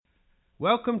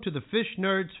Welcome to the Fish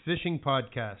Nerds Fishing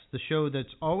Podcast, the show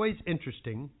that's always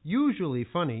interesting, usually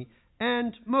funny,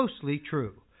 and mostly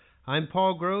true. I'm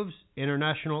Paul Groves,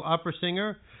 international opera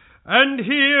singer, and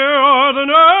here are the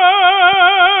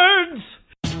nerds!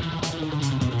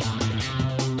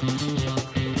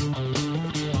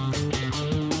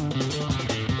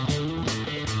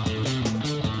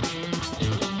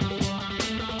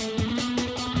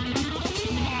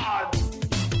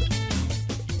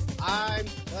 I'm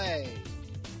Clay.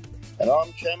 And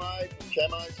I'm Chamo from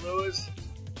Chamo's Lures.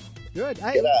 Good.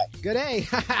 Hey, G'day. good day.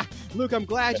 Luke, I'm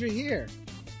glad you're here.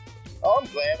 I'm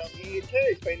glad I'm here too.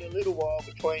 It's been a little while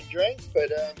between drinks,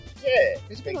 but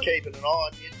it's been keeping an eye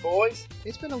on you boys.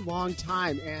 It's been a long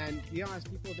time, and to be honest,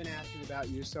 people have been asking about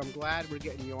you, so I'm glad we're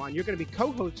getting you on. You're going to be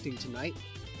co-hosting tonight,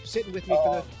 sitting with me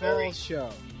for the full show.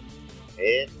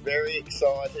 Yeah, very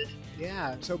excited.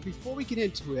 Yeah. So before we get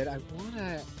into it, I want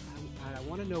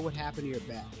to know what happened to your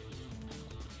back.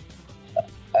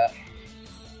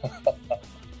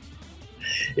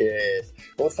 Yes.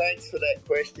 Well, thanks for that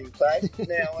question, Clay.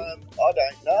 Now, I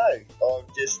don't know.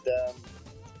 I've just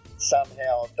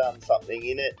somehow I've done something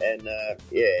in it, and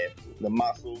the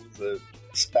muscles are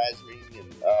spasming,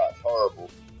 and it's horrible.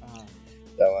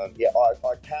 So,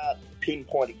 I can't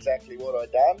pinpoint exactly what I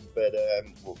done, but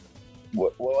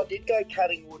well, I did go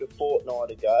cutting wood a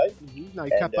fortnight ago. Mm-hmm. Now,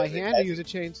 you cut by hand or use a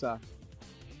chainsaw?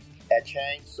 A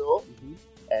chainsaw,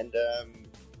 and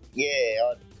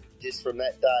just from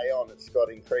that day on, it's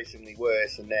got increasingly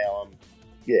worse, and now I'm,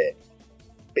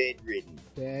 bedridden.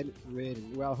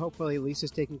 Bedridden. Well, hopefully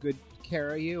Lisa's taking good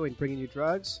care of you and bringing you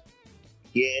drugs.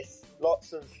 Yes,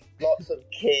 lots of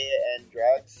care and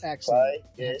drugs. Excellent. Clay,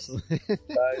 yes. Excellent.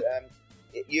 So,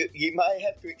 you may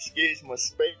have to excuse my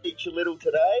speech a little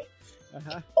today.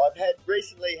 Uh-huh. I've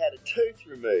recently had a tooth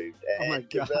removed and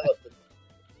developed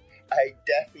a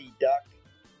Daffy Duck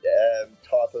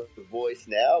type of voice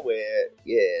now, where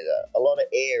a lot of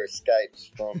air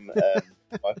escapes from my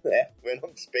mouth when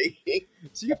I'm speaking.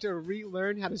 So you have to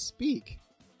relearn how to speak.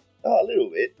 Oh, a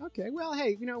little bit. Okay, well,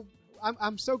 hey,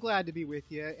 I'm so glad to be with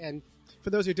you. And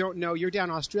for those who don't know, you're down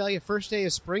in Australia. First day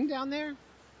of spring down there?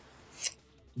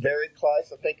 Very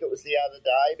close. I think it was the other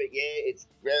day, but it's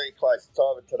very close. It's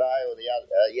either today or the other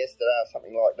yesterday or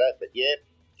something like that. But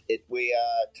we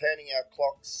are turning our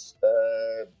clocks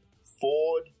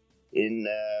forward in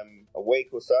a week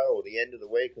or so, or the end of the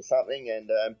week or something, and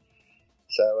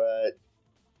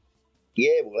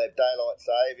we'll have daylight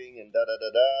saving and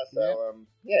So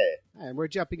and we're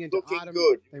jumping into looking autumn.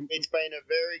 Good. It's been a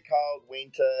very cold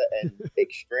winter and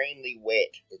extremely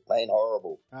wet. It's been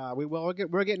horrible.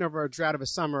 We're getting over a drought of a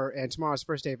summer, and tomorrow's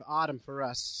first day of autumn for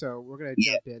us. So we're going to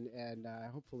jump in and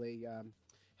hopefully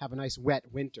have a nice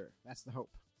wet winter. That's the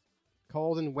hope.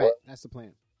 Cold and wet. That's the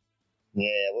plan.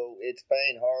 Yeah, well, it's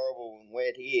been horrible and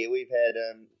wet here. We've had,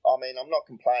 I'm not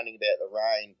complaining about the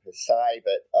rain per se,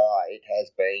 but it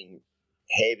has been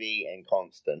heavy and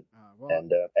constant. And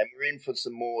we're in for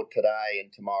some more today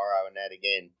and tomorrow and that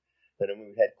again. But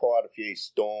we've had quite a few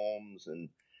storms and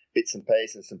bits and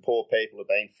pieces. Some poor people have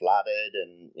been flooded,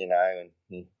 and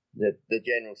the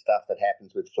general stuff that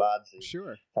happens with floods.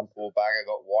 Sure. Some poor bugger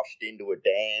got washed into a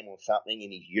dam or something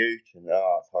in his ute, and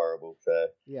it's horrible. So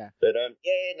yeah. But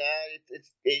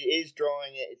it is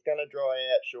drying. It's going to dry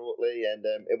out shortly, and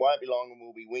it won't be long, and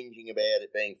we'll be whinging about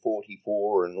it being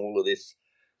 44 and all of this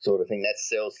sort of thing. That's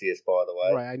Celsius, by the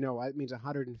way. Right, I know. It means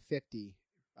 150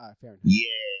 Fahrenheit. Yeah.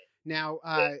 Now,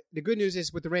 the good news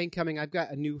is with the rain coming, I've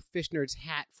got a new Fish Nerds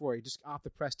hat for you, just off the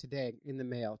press today in the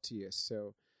mail to you.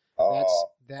 So that's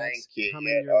thank you.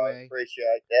 Coming your way. I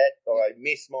appreciate that. I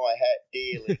miss my hat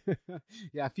dearly.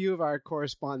 Yeah, a few of our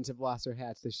correspondents have lost their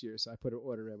hats this year, so I put an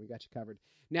order in. We got you covered.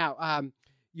 Now,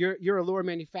 you're a lure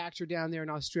manufacturer down there in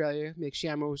Australia, make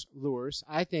Chamo's lures.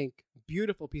 I think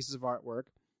beautiful pieces of artwork.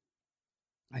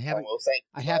 I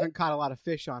haven't caught a lot of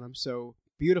fish on them, so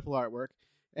beautiful artwork.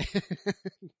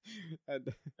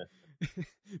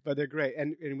 But they're great,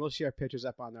 and we'll share pictures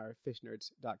up on our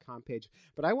fishnerds.com page.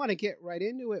 But I want to get right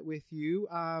into it with you.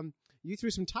 You threw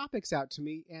some topics out to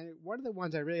me, and one of the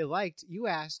ones I really liked, you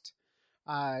asked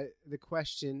the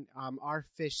question, are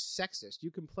fish sexist?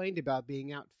 You complained about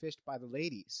being outfished by the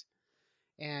ladies,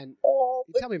 and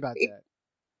tell me about that.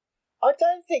 I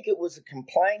don't think it was a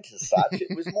complaint as such.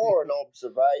 It was more an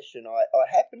observation. I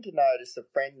happened to notice a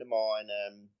friend of mine,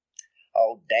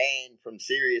 old Dan from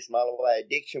Serious Mulloway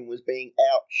Addiction, was being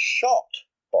outshot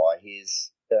by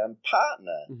his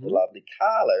partner, the lovely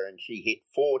Carla, and she hit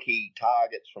 40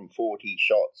 targets from 40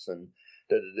 shots, and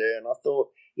and I thought,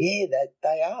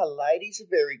 they are. Ladies are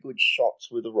very good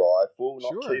shots with a rifle,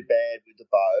 not too bad with the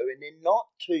bow, and they're not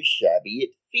too shabby at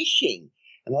fishing.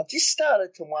 And I just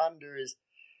started to wonder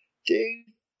do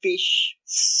fish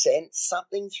sense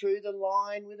something through the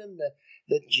line with them,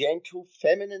 the gentle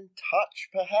feminine touch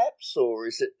perhaps, or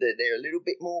is it that they're a little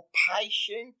bit more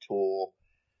patient, or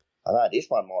I know this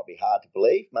one might be hard to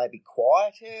believe, maybe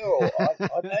quieter, or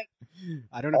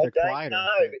I don't know if they're quieter. No,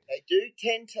 but they do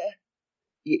tend to.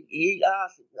 You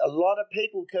ask a lot of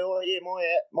people go, oh yeah,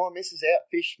 my missus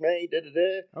outfished me. Da da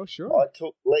da. Oh sure. I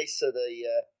took Lisa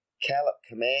the Callip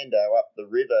Commando up the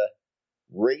river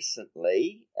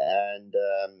recently, and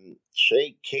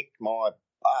she kicked my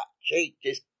butt. She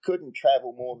just couldn't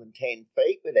travel more than 10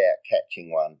 feet without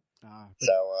catching one.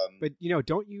 But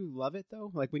don't you love it though?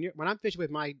 Like when I'm fishing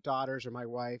with my daughters or my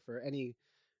wife or any.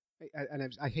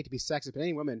 And I hate to be sexist, but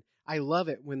any woman, I love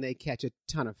it when they catch a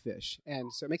ton of fish,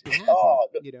 and so it makes me happy.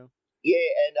 Yeah,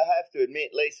 and I have to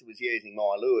admit, Lisa was using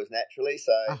my lures naturally,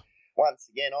 so once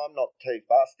again, I'm not too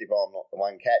fussed if I'm not the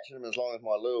one catching them, as long as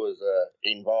my lures are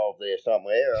involved there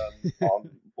somewhere.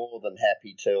 I'm more than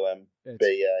happy to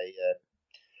be a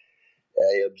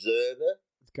observer.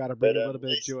 Got to bring a little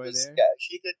bit of joy there.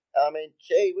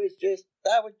 They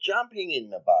were jumping in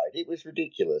the boat. It was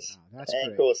ridiculous. Oh, that's and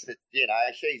great. Of course,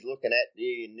 she's looking at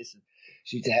you, and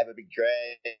she'd have a big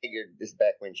drag. This is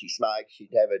back when she smoked.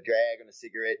 She'd have a drag on a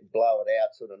cigarette and blow it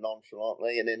out sort of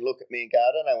nonchalantly, and then look at me and go,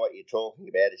 I don't know what you're talking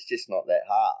about. It's just not that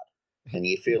hard. And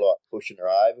you feel like pushing her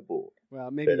overboard. Well,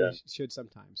 maybe you should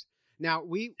sometimes. Now,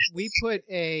 we put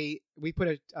a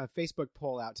Facebook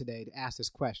poll out today to ask this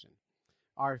question.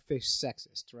 Are fish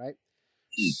sexist, right?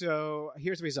 So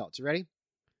here's the results. You ready?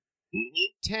 Mm-hmm.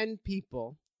 10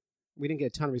 people, we didn't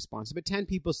get a ton of responses, but 10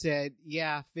 people said,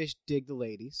 yeah, fish dig the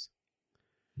ladies.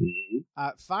 Mm-hmm.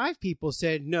 5 people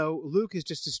said, no, Luke is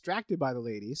just distracted by the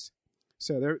ladies.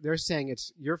 So they're saying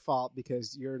it's your fault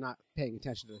because you're not paying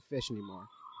attention to the fish anymore.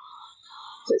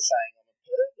 They're saying I'm a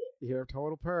pervert. You're a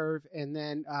total perv. And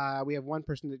then we have one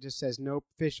person that just says, nope,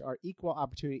 fish are equal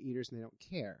opportunity eaters and they don't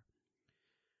care.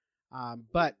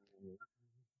 But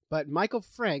Michael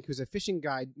Frank, who's a fishing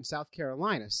guide in South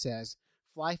Carolina, says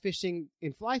fly fishing,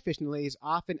 the ladies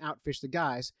often outfish the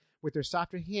guys. With their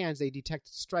softer hands, they detect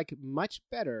strike much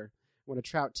better when a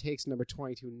trout takes number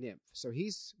 22 nymph. So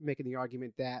he's making the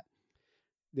argument that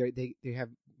they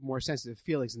have more sensitive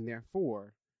feelings and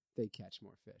therefore they catch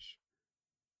more fish.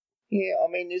 Yeah, I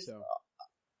mean, there's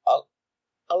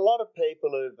a lot of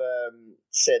people have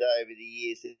said over the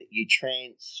years that you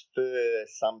transfer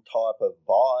some type of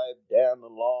vibe down the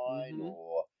line, mm-hmm.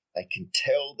 or they can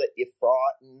tell that you're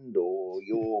frightened or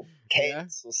you're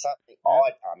tense or something. Yeah.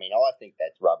 I think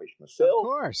that's rubbish myself. Of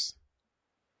course.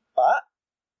 But,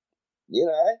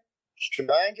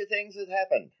 stranger things have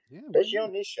happened, especially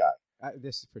on this show.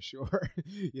 This is for sure.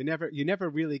 You never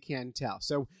really can tell.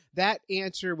 So that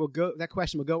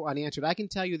question will go unanswered. I can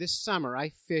tell you this summer I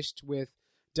fished with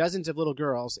dozens of little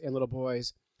girls and little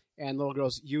boys, and little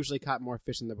girls usually caught more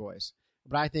fish than the boys.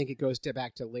 But I think it goes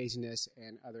back to laziness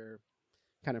and other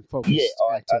kind of focused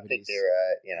activities. I think there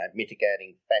are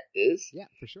mitigating factors. Yeah,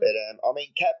 for sure. But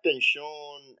Captain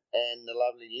Sean and the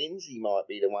lovely Lindsay might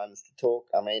be the ones to talk.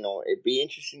 It'd be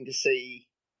interesting to see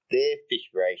their fish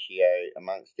ratio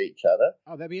amongst each other.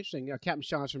 Oh, that'd be interesting. Captain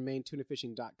Sean's from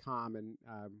MaineTunaFishing.com, and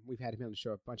we've had him on the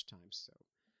show a bunch of times. So,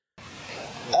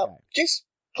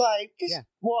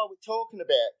 while we're talking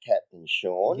about Captain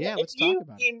Sean, let's talk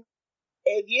about him.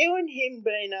 Have you and him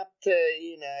been up to,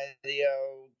 the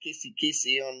old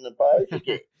kissy-kissy on the boat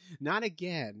again? Not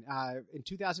again. In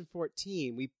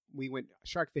 2014, we went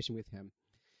shark fishing with him,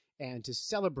 and to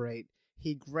celebrate,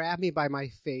 he grabbed me by my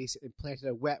face and planted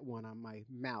a wet one on my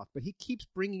mouth. But he keeps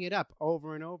bringing it up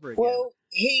over and over again. Well,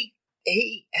 he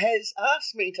has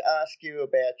asked me to ask you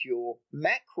about your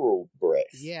mackerel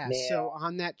breath. Yeah, now, so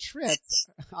on that trip,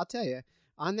 I'll tell you,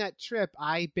 on that trip,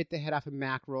 I bit the head off a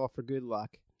mackerel for good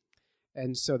luck.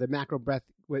 And so the mackerel breath,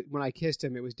 when I kissed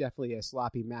him, it was definitely a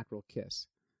sloppy mackerel kiss.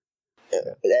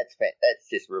 That's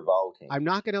just revolting. I'm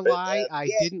not going to lie, I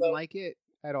didn't like it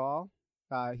at all.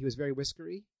 He was very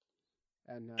whiskery.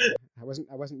 And I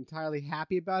wasn't entirely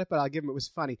happy about it, but I'll give him it was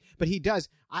funny. But he does.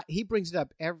 He brings it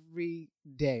up every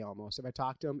day almost. If I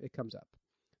talk to him, it comes up.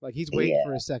 Like he's waiting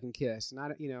for a second kiss, and I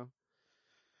don't think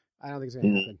it's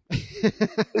going to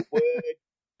happen.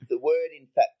 The word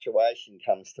infatuation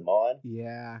comes to mind.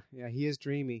 Yeah, he is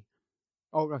dreamy.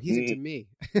 Oh no, he's into me.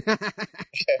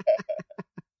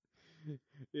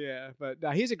 Yeah, but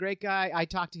he's a great guy. I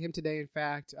talked to him today. In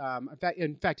fact,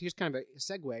 here's kind of a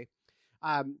segue.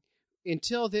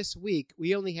 Until this week,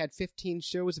 we only had 15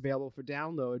 shows available for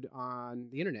download on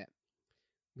the internet.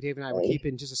 Dave and I were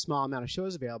keeping just a small amount of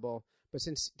shows available. But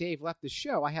since Dave left the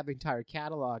show, I have the entire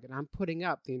catalog, and I'm putting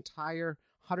up the entire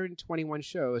 121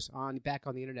 shows back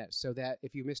on the internet, so that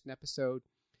if you missed an episode,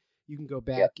 you can go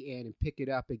back in and pick it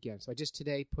up again. So I just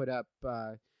today put up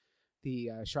the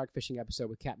shark fishing episode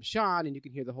with Captain Sean, and you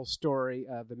can hear the whole story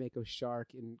of the Mako shark.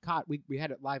 And we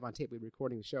had it live on tape. We were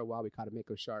recording the show while we caught a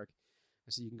Mako shark.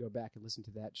 So you can go back and listen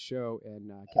to that show and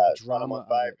get the drama. One of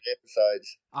my favorite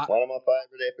episodes. One of my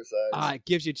favorite episodes. It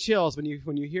gives you chills when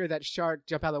you hear that shark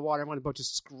jump out of the water. Everyone on the boat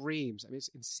just screams. I mean, it's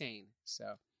insane. So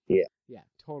yeah,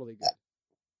 totally good.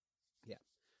 Yeah.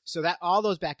 So that all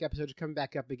those back episodes are coming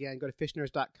back up again. Go to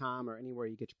fishnerds.com or anywhere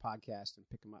you get your podcast and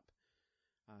pick them up.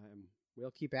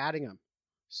 We'll keep adding them.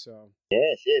 So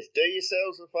yes. Do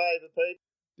yourselves a favor, people.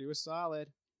 Do a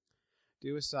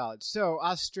solid. So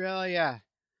Australia.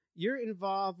 You're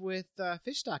involved with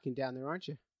fish stocking down there, aren't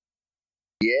you?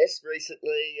 Yes,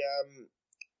 recently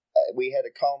we had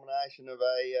a culmination of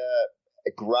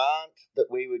a grant that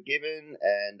we were given,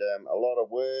 and a lot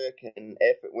of work and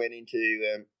effort went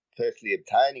into firstly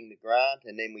obtaining the grant,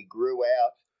 and then we grew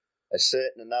out a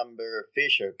certain number of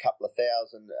fish, a couple of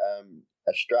thousand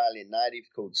Australian natives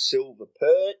called silver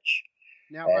perch.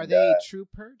 Now, are they true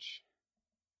perch?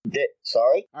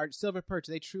 Sorry? Are silver perch,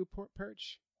 are they true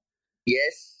perch?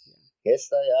 Yes, they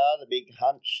are. The big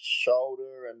hunched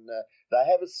shoulder, and they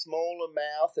have a smaller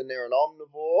mouth, and they're an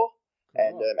omnivore. Oh.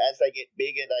 And as they get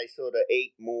bigger, they sort of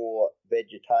eat more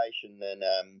vegetation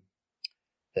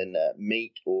than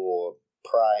meat or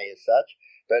prey as such.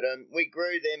 But we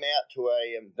grew them out to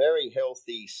a very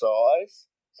healthy size.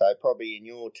 So probably in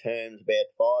your terms, about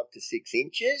 5 to 6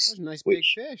 inches. Those are nice big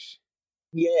fish.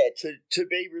 Yeah, to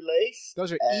be released.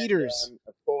 Those are eaters.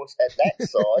 Of course, at that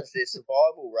size, their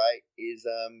survival rate is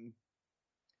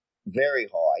very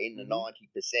high, in the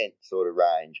 90% sort of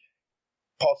range,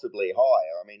 possibly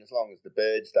higher. I mean, as long as the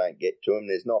birds don't get to them,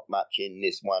 there's not much in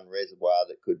this one reservoir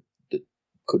that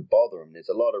could bother them. There's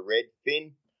a lot of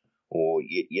redfin or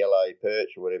yellow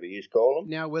perch or whatever you call them.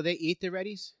 Now, will they eat the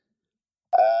reddies?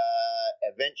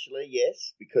 Eventually,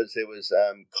 yes, because there was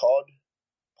cod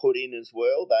put in as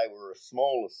well. They were a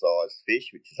smaller size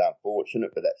fish, which is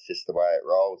unfortunate, but that's just the way it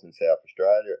rolls in South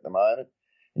Australia at the moment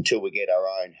until we get our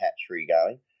own hatchery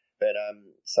going. But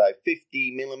so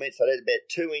 50 millimetres, so that's about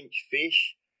 2-inch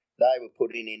fish. They were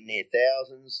put in their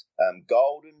thousands.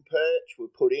 Golden perch were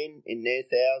put in their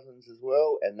thousands as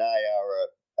well, and they are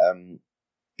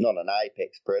not an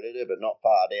apex predator, but not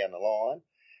far down the line.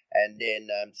 And then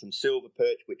some silver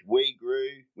perch, which we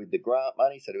grew with the grant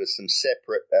money. So there was some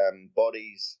separate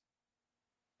bodies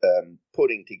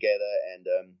putting together, and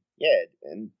I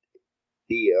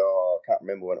can't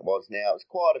remember when it was now. It was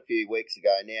quite a few weeks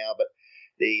ago now, but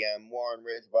the Warren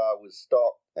Reservoir was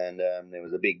stocked, and there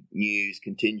was a big news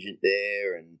contingent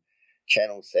there, and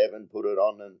Channel 7 put it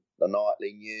on the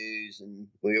nightly news, and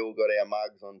we all got our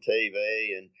mugs on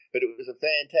TV. But it was a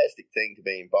fantastic thing to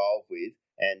be involved with,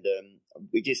 and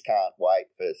we just can't wait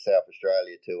for South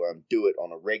Australia to do it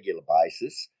on a regular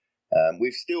basis.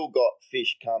 We've still got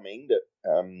fish coming that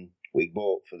we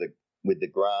bought with the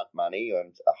grant money,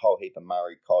 and a whole heap of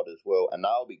Murray cod as well, and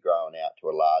they'll be growing out to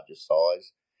a larger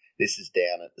size. This is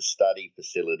down at the study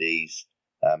facilities,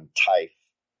 TAFE,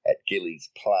 at Gillies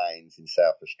Plains in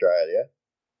South Australia.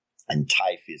 And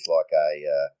TAFE is like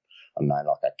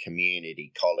a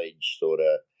community college sort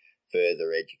of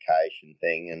further education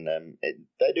thing, and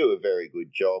they do a very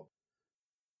good job.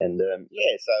 And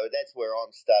so that's where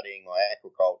I'm studying my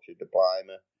aquaculture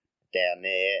diploma down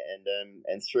there,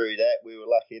 and through that we were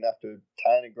lucky enough to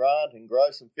obtain a grant and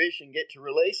grow some fish and get to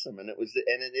release them, and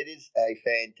it is a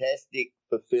fantastic,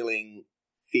 fulfilling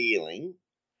feeling.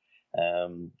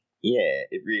 Yeah,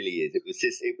 it really is. It was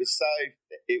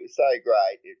so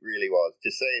great. It really was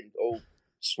to see them all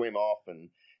swim off, and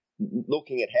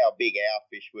looking at how big our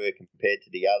fish were compared to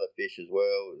the other fish as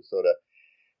well. It sort of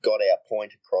got our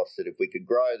point across that if we could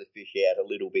grow the fish out a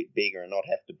little bit bigger and not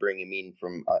have to bring them in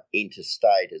from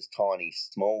interstate as tiny,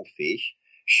 small fish,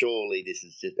 surely this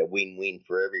is just a win-win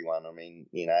for everyone. I mean,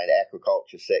 the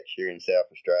aquaculture sector in South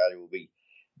Australia will be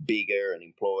bigger and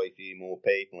employ a few more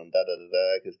people and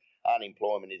because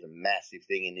unemployment is a massive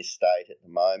thing in this state at the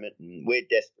moment, and we're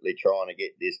desperately trying to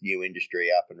get this new industry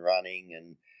up and running,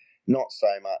 and not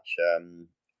so much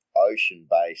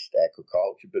ocean-based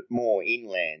aquaculture, but more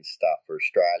inland stuff for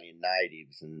Australian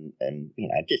natives, and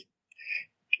just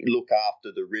look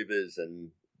after the rivers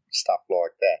and stuff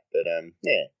like that. But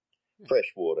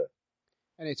freshwater,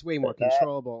 and it's way more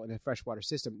controllable in a freshwater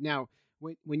system. Now,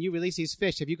 when you release these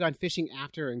fish, have you gone fishing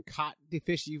after and caught the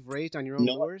fish you've raised on your own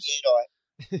lures?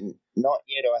 Not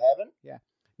yet. I haven't. Yeah.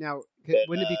 Now,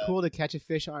 wouldn't it be cool to catch a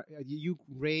fish you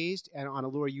raised and on a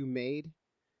lure you made?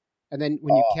 And then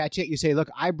when you catch it, you say, look,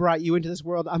 I brought you into this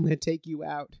world. I'm going to take you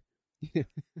out.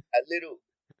 A little.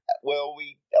 Well,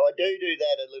 I do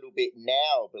that a little bit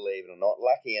now, believe it or not.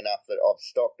 Lucky enough that I've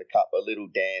stocked a couple of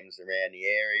little dams around the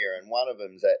area, and one of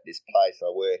them's at this place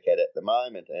I work at the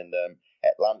moment. And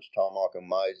at lunchtime, I can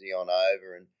mosey on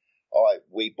over, and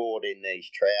we brought in these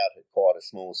trout at quite a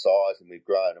small size, and we've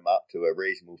grown them up to a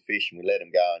reasonable fish, and we let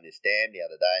them go in this dam the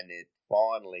other day, and they're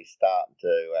finally starting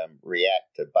to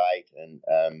react to bait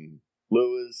and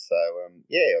lures. So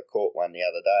I caught one the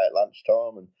other day at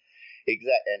lunchtime, and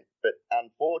but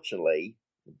unfortunately,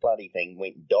 the bloody thing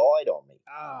went and died on me.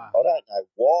 I don't know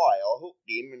why. I hooked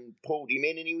him and pulled him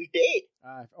in, and he was dead.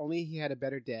 If only he had a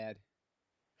better dad.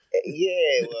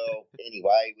 Yeah, well,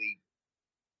 anyway, we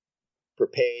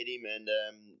prepared him, and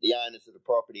the owners of the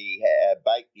property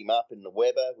baked him up in the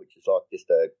Weber, which is like just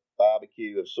a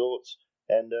barbecue of sorts.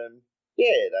 And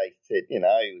they said, he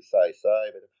was so.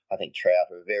 But I think trout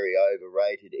are very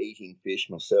overrated eating fish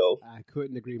myself. I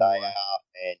couldn't agree more. They are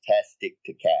fantastic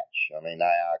to catch. I mean, they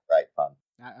are great fun.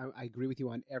 I agree with you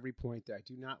on every point there. I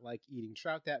do not like eating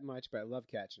trout that much, but I love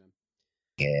catching them.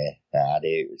 Yeah,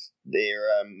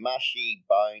 they're mushy,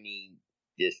 bony,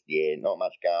 just, not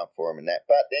much going for them and that.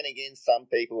 But then again, some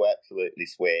people absolutely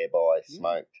swear by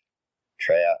smoked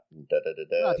trout. And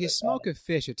Well, if you smoke a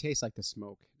fish, it tastes like the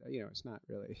smoke. It's not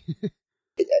really...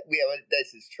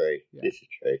 this is true. Yeah. This is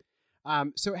true.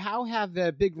 So how have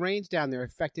the big rains down there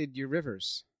affected your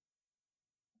rivers?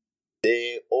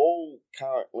 They're all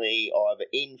currently either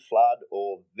in flood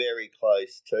or very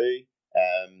close to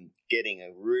getting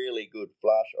a really good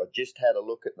flush. I just had a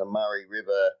look at the Murray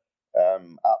River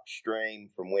upstream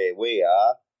from where we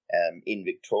are in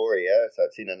Victoria, so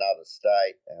it's in another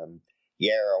state,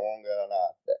 Yarrawonga.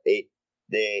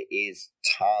 There is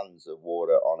tons of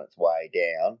water on its way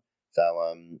down. So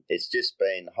it's just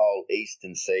been the whole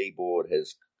eastern seaboard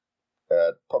has,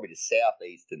 probably the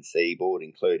southeastern seaboard,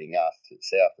 including us at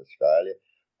South Australia,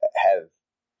 have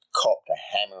copped a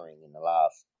hammering in the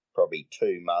last probably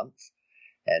 2 months.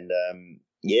 And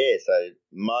so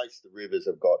most of the rivers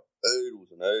have got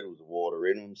oodles and oodles of water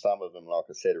in them. Some of them, like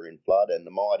I said, are in flood. And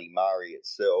the mighty Murray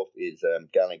itself is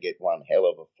going to get one hell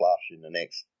of a flush in the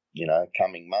next,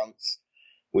 coming months,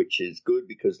 which is good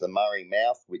because the Murray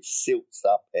mouth, which silts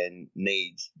up and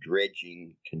needs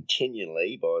dredging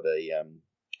continually by the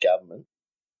government,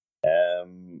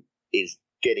 is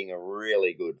getting a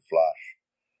really good flush.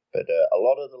 But a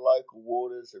lot of the local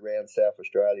waters around South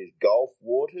Australia's Gulf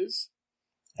waters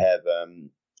have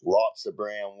lots of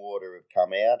brown water have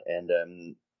come out, and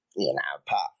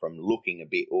apart from looking a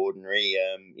bit ordinary,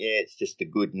 it's just a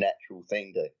good natural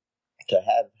thing to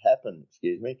have happen.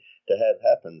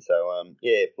 So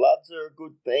floods are a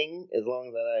good thing as long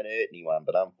as they don't hurt anyone.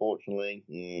 But unfortunately,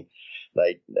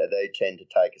 they tend to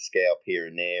take a scalp here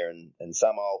and there, and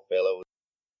some old fellow was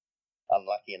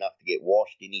unlucky enough to get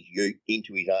washed in his ute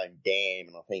into his own dam,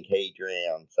 and I think he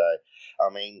drowned. So, I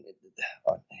mean,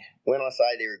 when I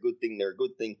say they're a good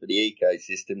thing for the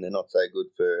ecosystem. They're not so good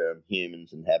for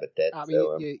humans and habitat. I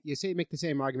mean, you say you make the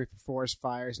same argument for forest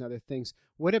fires and other things.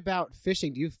 What about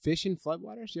fishing? Do you fish in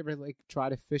floodwaters? Do you ever try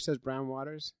to fish those brown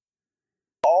waters?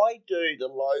 I do the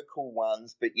local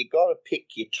ones, but you got to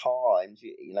pick your times.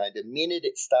 The minute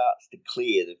it starts to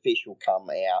clear, the fish will come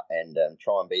out and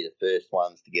try and be the first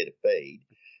ones to get a feed.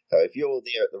 So if you're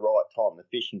there at the right time, the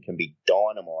fishing can be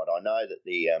dynamite. I know that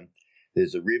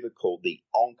there's a river called the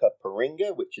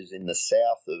Onkaparinga, which is in the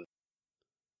south of,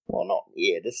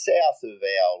 the south of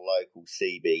our local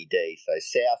CBD, so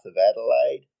south of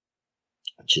Adelaide,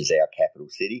 which is our capital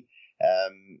city.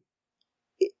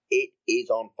 It is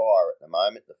on fire at the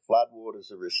moment. The floodwaters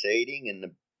are receding, and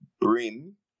the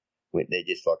brim, they're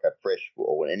just like a fresh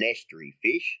or an estuary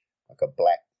fish, like a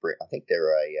black brim. I think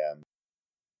they're a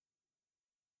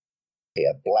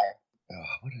black.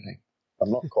 What are they? I'm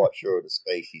not quite sure of the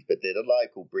species, but they're the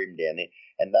local brim down there,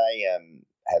 and they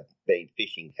have been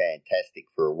fishing fantastic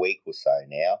for a week or so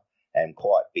now, and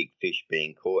quite big fish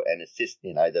being caught. And it's just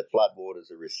the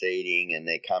floodwaters are receding, and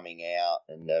they're coming out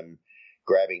and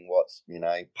grabbing what's,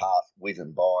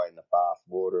 whizzing by in the fast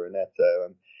water and that.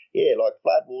 So, like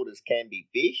floodwaters can be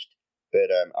fished,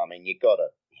 but,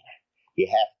 you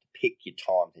have to pick your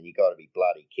times, and you got to be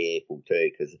bloody careful too,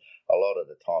 because a lot of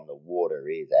the time the water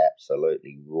is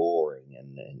absolutely roaring,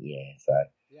 and so.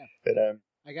 Yeah. But,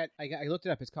 I looked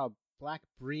it up. It's called black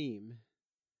bream,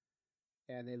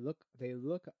 and they look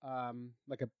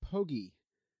like a pogie.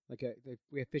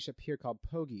 We have fish up here called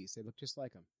pogies. They look just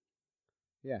like them.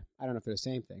 Yeah, I don't know if they're the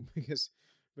same thing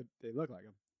but they look like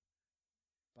them.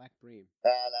 Black bream.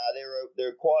 No,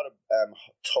 they're quite a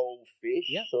tall fish.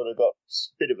 Yep. Sort of got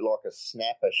a bit of like a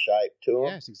snapper shape to them.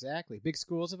 Yes, exactly. Big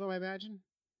schools of them, I imagine.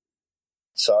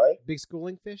 Sorry? Big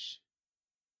schooling fish.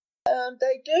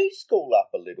 They do school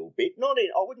up a little bit.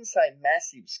 I wouldn't say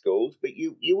massive schools, but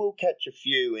you will catch a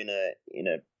few in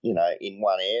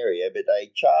one area. But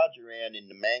they charge around in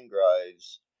the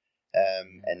mangroves,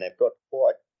 and they've got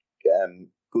quite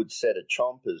good set of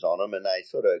chompers on them, and they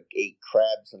sort of eat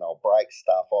crabs, and they'll break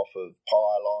stuff off of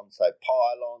pylons, so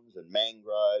pylons and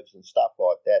mangroves and stuff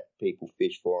like that. People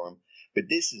fish for them, but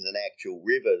this is an actual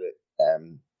river that.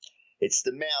 It's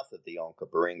the mouth of the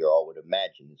Onkaparinga, I would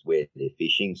imagine, is where they're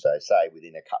fishing. So, say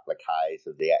within a couple of k's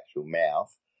of the actual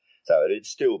mouth. So, it'd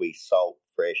still be salt,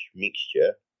 fresh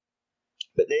mixture.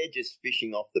 But they're just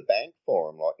fishing off the bank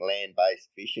for them, like land-based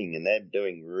fishing, and they're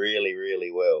doing really,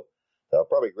 really well. So, I'll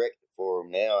probably wreck it for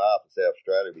them now. Half of South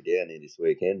Australia will be down here this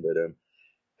weekend. But I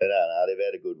don't know, they've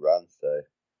had a good run. So,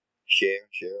 share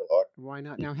alike. Why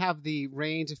not? Now, have the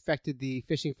rains affected the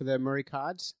fishing for the Murray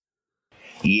cods?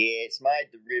 Yeah, it's made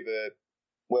the river.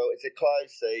 Well, it's a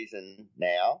closed season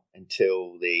now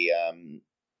until the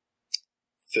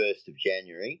 1st of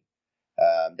January.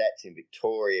 That's in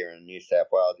Victoria and New South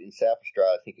Wales. In South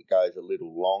Australia, I think it goes a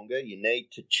little longer. You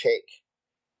need to check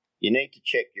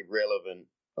your relevant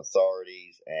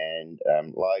authorities and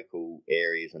local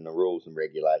areas and the rules and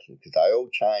regulations, because they all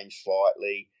change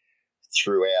slightly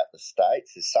throughout the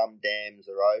states. There's some dams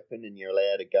are open and you're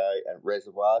allowed to go, and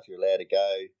reservoirs you're allowed to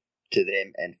go to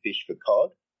them and fish for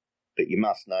cod, but you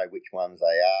must know which ones they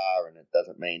are, and it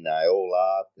doesn't mean they all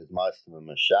are, because most of them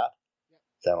are shut. Yep.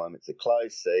 So it's a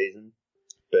closed season,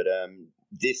 but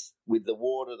this, with the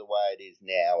water the way it is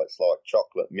now, it's like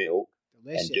chocolate milk.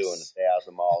 Delicious. And doing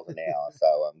 1,000 miles an hour.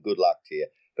 So good luck to you.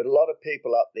 But a lot of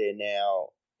people up there now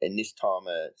in this time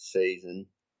of season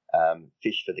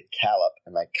fish for the callop,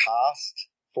 and they cast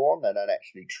for them. They don't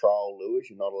actually troll lures.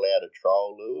 You're not allowed to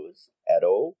troll lures at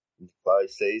all in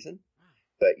closed season,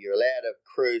 but you're allowed to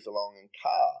cruise along and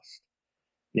cast.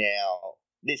 Now,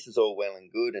 this is all well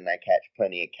and good, and they catch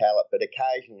plenty of callop, but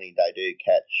occasionally they do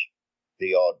catch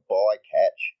the odd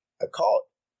bycatch, a cod.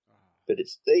 But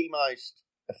it's the most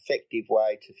effective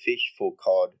way to fish for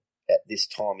cod at this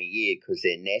time of year, because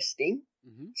they're nesting.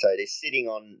 Mm-hmm. So they're sitting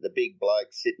on, the big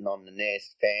bloke sitting on the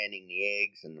nest, fanning the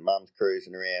eggs, and the mum's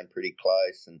cruising around pretty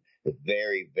close, and they're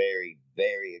very, very,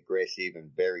 very aggressive and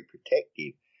very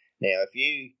protective. Now, if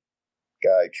you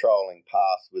go trolling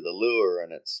past with a lure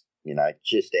and it's,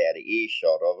 just out of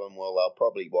earshot of them, well, they'll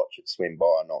probably watch it swim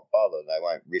by and not bother. They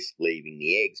won't risk leaving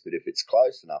the eggs, but if it's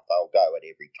close enough, they'll go at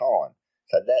every time.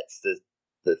 So that's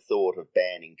the thought of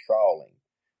banning trolling.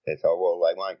 They thought, well,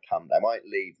 they won't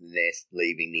leave the nest,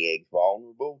 leaving the eggs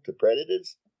vulnerable to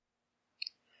predators.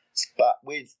 But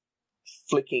with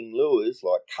flicking lures,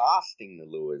 like casting the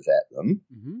lures at them,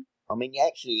 mm-hmm. You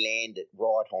actually land it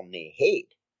right on their head.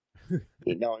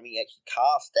 You actually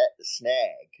cast at the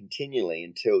snag continually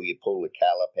until you pull the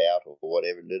callop out or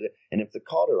whatever. And if the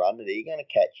cod are under there, you're going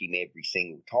to catch him every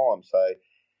single time. So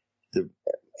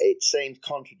it seems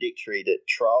contradictory that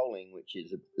trolling, which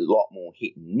is a lot more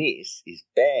hit and miss, is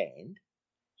banned,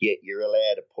 yet you're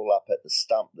allowed to pull up at the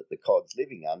stump that the cod's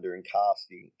living under and cast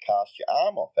your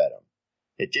arm off at them.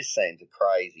 It just seems a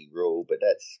crazy rule, but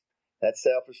that's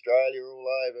South Australia all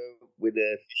over with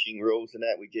their fishing rules and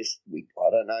that. I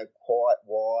don't know quite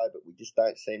why, but we just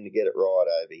don't seem to get it right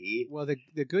over here. Well,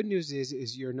 the good news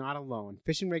is you're not alone.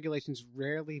 Fishing regulations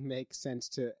rarely make sense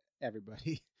to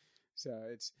everybody.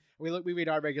 So we read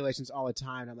our regulations all the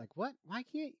time, and I'm like, what? Why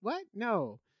can't? What?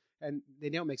 No, and they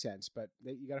don't make sense. But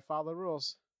you got to follow the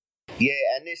rules. Yeah,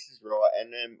 and this is right.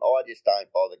 And I just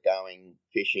don't bother going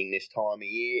fishing this time of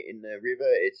year in the river.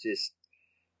 It's just,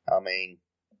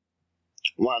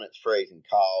 one, it's freezing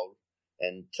cold,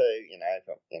 and two,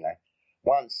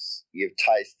 once you've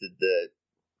tasted the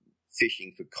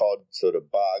fishing for cod sort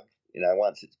of bug.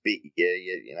 Once it's bit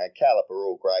you, callop are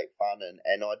all great fun,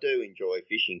 and I do enjoy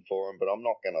fishing for them, but I'm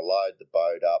not going to load the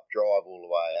boat up, drive all the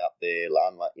way up there,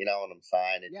 you know what I'm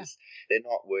saying? They're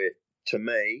not worth, to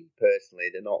me, personally,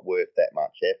 they're not worth that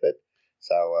much effort.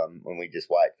 So when we just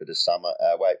wait for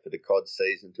the cod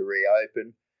season to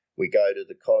reopen, we go to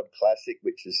the Cod Classic,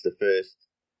 which is the first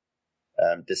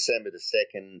December the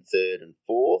 2nd, 3rd and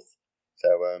 4th. So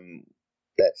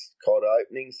that's cod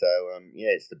opening, so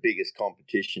it's the biggest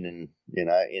competition in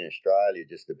Australia,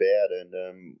 just about,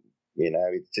 and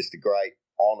it's just a great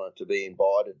honour to be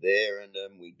invited there,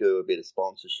 and we do a bit of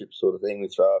sponsorship sort of thing. We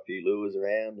throw a few lures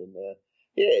around, and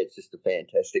it's just a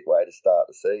fantastic way to start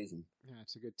the season. Yeah,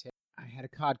 it's a good tip. I had a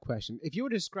cod question. If you were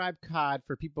to describe cod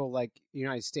for people like the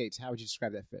United States, how would you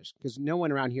describe that fish? Because no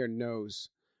one around here knows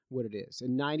what it is,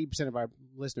 and 90% of our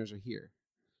listeners are here.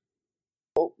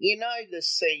 Well, the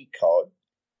sea cod.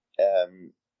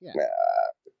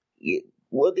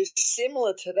 Well, they're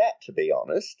similar to that, to be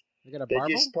honest. They got a they're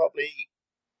barbel? just probably...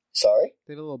 Sorry?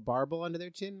 They have a little barbel under their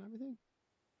chin and everything?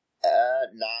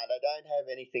 No, they don't have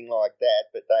anything like that,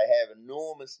 but they have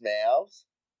enormous mouths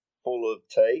full of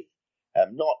teeth.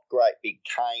 Not great big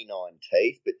canine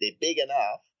teeth, but they're big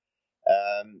enough,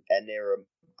 and they're a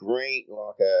green,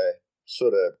 like a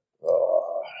sort of,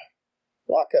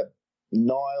 like a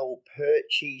Nile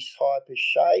perchy type of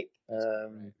shape.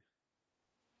 Right.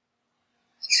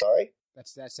 Sorry?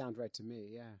 That sounds right to me,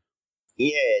 yeah.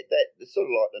 Yeah, that's sort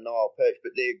of like the Nile perch,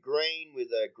 but they're green with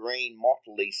a green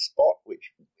mottley spot,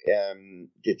 which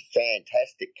did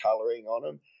fantastic colouring on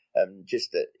them. And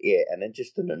then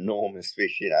just an enormous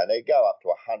fish. You know, they go up to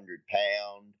 100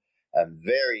 pound,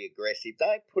 very aggressive.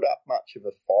 Don't put up much of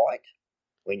a fight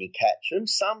when you catch them.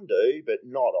 Some do, but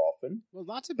not often. Well,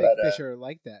 lots of big fish are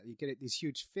like that. You get these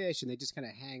huge fish, and they just kind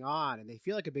of hang on, and they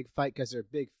feel like a big fight because they're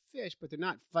big fish, but they're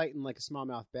not fighting like a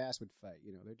smallmouth bass would fight.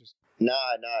 You know, they're just... No,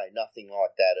 nothing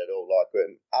like that at all. Like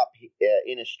up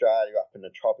in Australia, up in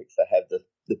the tropics, they have the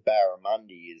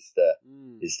barramundi is the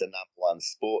number one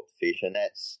sport fish, and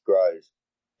that grows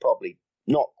probably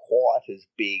not quite as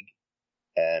big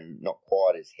and not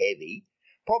quite as heavy.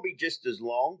 Probably just as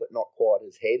long, but not quite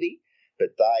as heavy.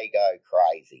 But they go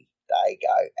crazy. They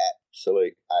go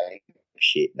absolute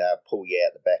shit. They'll pull you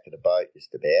out the back of the boat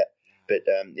just about. But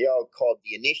the old cod,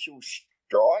 the initial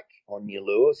strike on your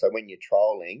lure, so when you're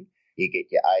trolling, you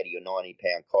get your 80 or 90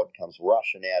 pound cod comes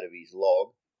rushing out of his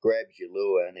log, grabs your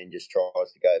lure, and then just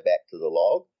tries to go back to the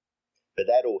log. But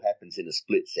that all happens in a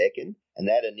split second, and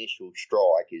that initial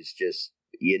strike is just,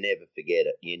 you never forget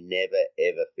it. You never,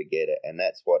 ever forget it, and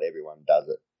that's what everyone does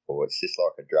it for. It's just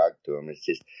like a drug to them. It's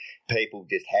just people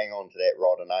just hang on to that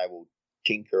rod, and they will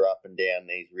tinker up and down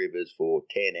these rivers for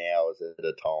 10 hours at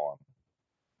a time.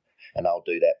 And I'll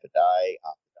do that for day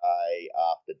after day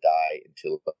after day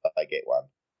until I get one.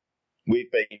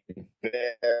 We've been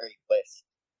very blessed,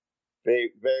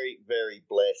 very, very, very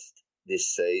blessed this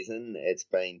season. It's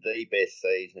been the best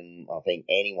season I think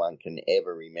anyone can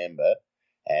ever remember.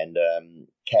 And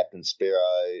Captain Spiro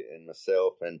and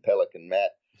myself and Pelican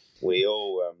Matt, we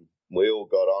all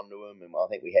got onto them, and I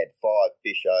think we had 5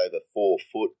 fish over 4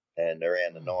 foot and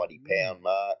around the 90 pound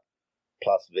mark,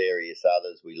 plus various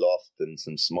others we lost and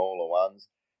some smaller ones,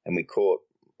 and we caught,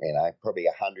 probably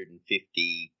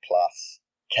 150 plus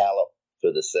callop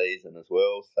for the season as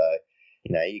well. So,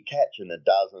 you're catching a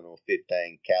dozen or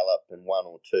 15 callop and 1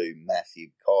 or 2 massive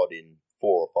cod in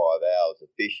 4 or 5 hours of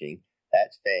fishing.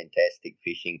 That's fantastic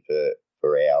fishing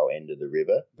for our end of the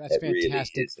river. That's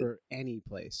fantastic really for any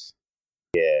place.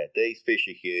 Yeah, these fish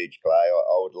are huge, Clay.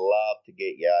 I would love to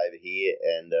get you over here,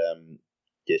 and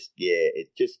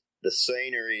the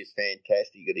scenery is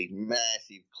fantastic. You got these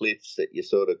massive cliffs that you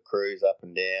sort of cruise up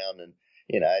and down, and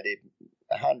they're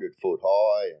 100 foot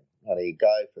high, and you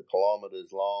go for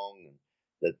kilometres long, and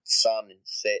the sun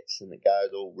sets and it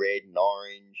goes all red and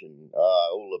orange, and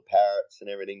all the parrots and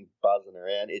everything buzzing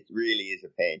around. It really is a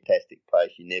fantastic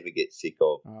place. You never get sick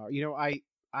of.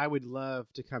 I would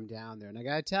love to come down there, and I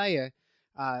got to tell you,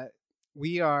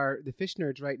 we are the Fish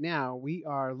Nerds right now. We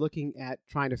are looking at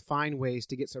trying to find ways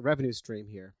to get some revenue stream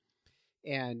here,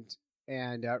 and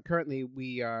currently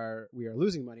we are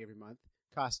losing money every month.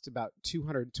 Costs about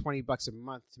 $220 a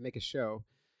month to make a show,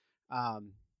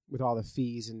 with all the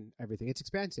fees and everything. It's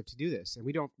expensive to do this, and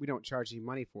we don't charge any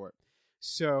money for it.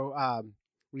 So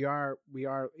we are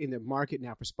in the market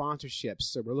now for sponsorships.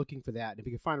 So we're looking for that. And if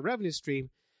we can find a revenue stream,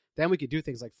 then we could do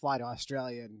things like fly to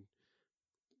Australia and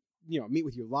meet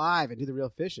with you live and do the real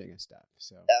fishing and stuff.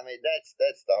 So that's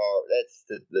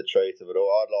the truth of it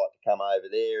all. I'd like to come over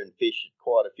there and fish at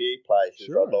quite a few places.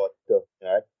 Sure. I'd like to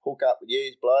hook up with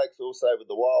you blokes, also with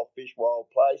the Wild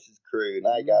Places crew, and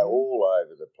they go all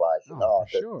over the place. And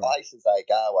the places they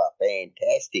go are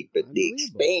fantastic, but the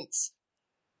expense,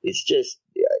 it's just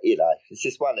it's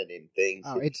just one of them things.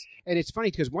 It's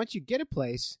funny because once you get a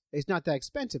place, it's not that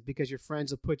expensive because your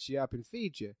friends will put you up and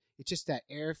feed you. It's just that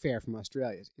airfare from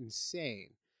Australia is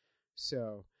insane.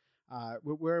 So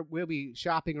we'll be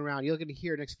shopping around. You're going to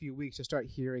hear next few weeks. You'll start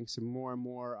hearing some more and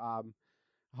more,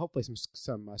 hopefully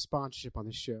some sponsorship on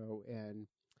the show, and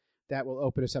that will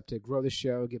open us up to grow the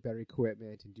show, get better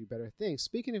equipment, and do better things.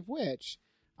 Speaking of which,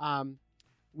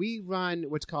 we run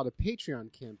what's called a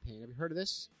Patreon campaign. Have you heard of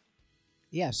this?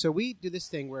 Yeah, so we do this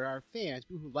thing where our fans,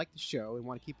 people who like the show and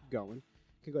want to keep it going,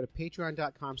 can go to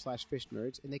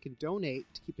patreon.com/fishnerds, and they can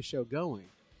donate to keep the show going.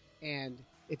 And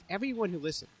if everyone who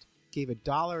listened gave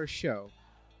 $1 a show,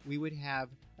 we would have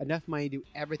enough money to do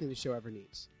everything the show ever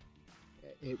needs.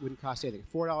 It wouldn't cost anything.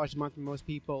 $4 a month for most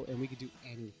people, and we could do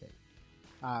anything.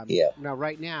 Now,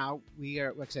 right now, we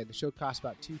are, like I said, the show costs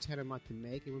about $210 a month to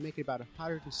make, and we're making about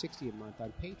 $160 a month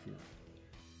on Patreon.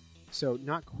 So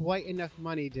not quite enough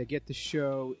money to get the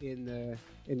show in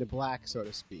the black, so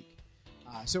to speak.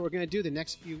 So what we're going to do the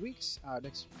next few weeks,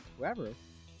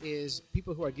 is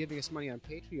people who are giving us money on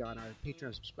Patreon, our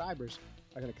Patreon subscribers,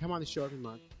 are going to come on the show every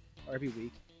month or every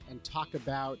week and talk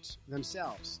about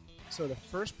themselves. So the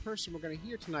first person we're going to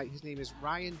hear tonight, his name is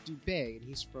Ryan Dubay, and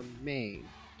he's from Maine.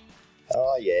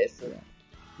 Oh, yes.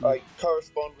 Yeah. I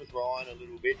correspond with Ryan a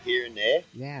little bit here and there.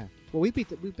 Yeah. Well, we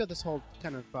built this whole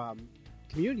kind of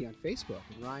community on Facebook,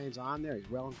 and Ryan's on there. He's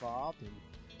well involved. And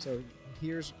so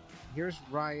here's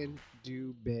Ryan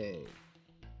Dubay.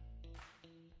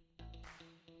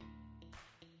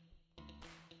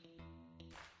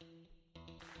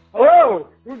 Hello,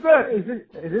 who's this?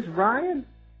 Is this Ryan?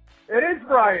 It is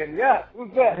Ryan, yes. Who's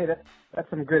this? Hey, that's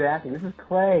some good acting. This is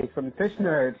Clay from Fish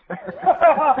Nerds.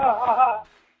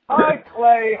 Hi,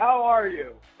 Clay. How are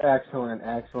you? Excellent.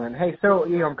 Hey, so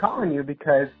I'm calling you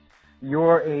because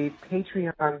you're a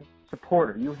Patreon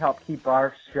supporter. You help keep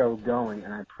our show going,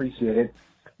 and I appreciate it.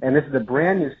 And this is a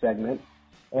brand new segment,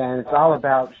 and it's all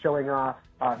about showing off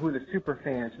who the super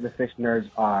fans of the Fish Nerds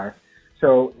are.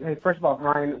 So, hey, first of all,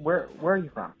 Ryan, where are you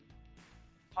from?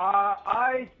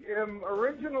 I am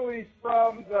originally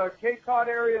from the Cape Cod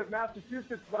area of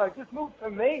Massachusetts, but I just moved to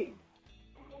Maine.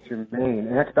 To Maine,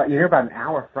 and you're about an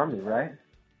hour from me, right?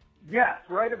 Yes,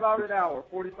 right about an hour,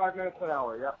 45 minutes an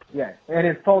hour, yep. Yeah, and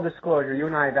in full disclosure, you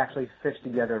and I have actually fished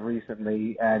together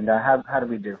recently, and how did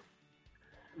we do?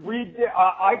 We did.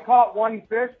 I caught one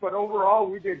fish, but overall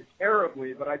we did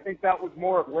terribly, but I think that was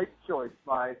more of Lake's choice.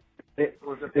 It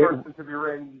was the person to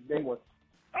be nameless.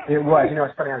 It was.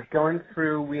 It's funny. I was going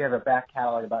through, we have a back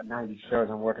catalog, about 90 shows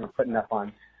I'm working on putting up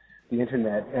on the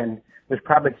internet, and there's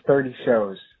probably 30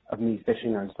 shows of me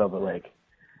fishing on Silver Lake.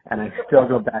 And I still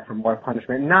go back for more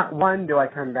punishment. Not one do I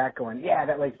come back going, yeah,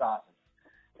 that lake's awesome.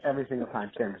 Every single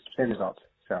time, same results.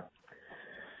 So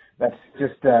that's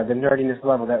just the nerdiness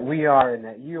level that we are and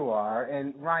that you are.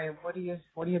 And Ryan, what do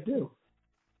you do?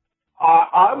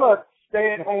 I'm a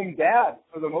stay-at-home dad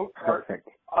for the most part. Perfect.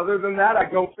 Other than that,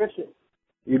 I go fishing.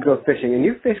 You go fishing, and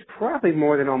you fish probably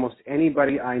more than almost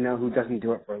anybody I know who doesn't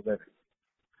do it for a living.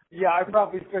 Yeah, I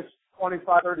probably fish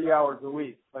 25, 30 hours a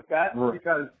week, but that's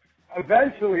because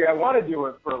eventually I want to do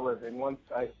it for a living once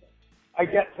I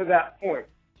get to that point.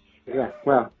 Yeah,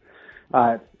 well,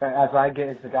 as I get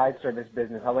into the guide service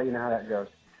business, I'll let you know how that goes.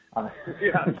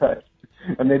 Yeah.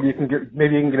 But maybe you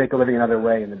can make a living another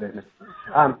way in the business.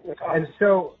 And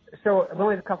so we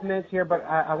only have a couple minutes here, but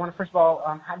I want to first of all,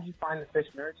 how did you find the Fish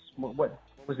Nerds? What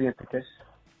was the impetus?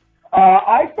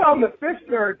 I found the Fish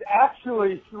Nerds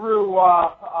actually through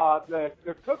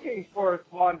the cooking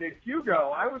correspondent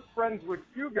Hugo. I was friends with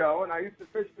Hugo, and I used to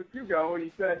fish with Hugo, and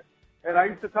he said, and I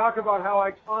used to talk about how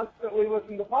I constantly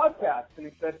listen to podcasts, and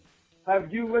he said,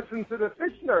 have you listened to the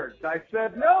Fish Nerds? I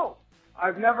said, no,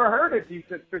 I've never heard a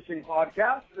decent fishing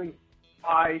podcast, and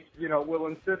I, will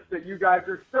insist that you guys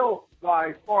are still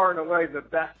by far and away the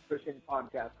best fishing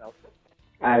podcast out there.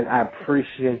 I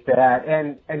appreciate that.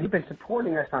 And you've been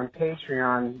supporting us on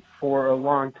Patreon for a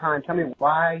long time. Tell me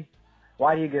why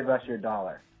do you give us your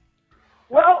 $1?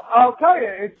 Well, I'll tell you,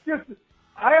 it's just,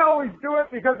 I always do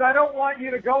it because I don't want you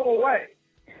to go away.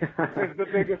 Is the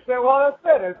biggest thing. Well,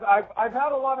 that's it. I've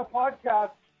had a lot of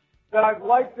podcasts that I've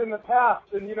liked in the past,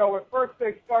 and at first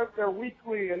they start their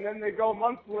weekly, and then they go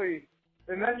monthly,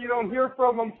 and then you don't hear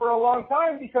from them for a long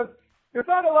time because there's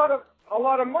not a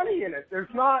lot of money in it. There's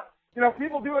not,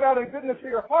 people do it out of the goodness of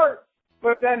your heart,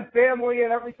 but then family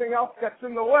and everything else gets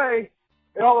in the way,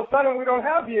 and all of a sudden we don't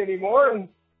have you anymore,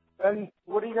 and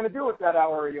what are you going to do with that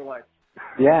hour of your life?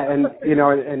 Yeah, and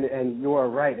and you are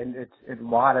right, and it's a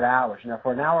lot of hours.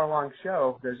 For an hour-long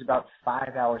show, there's about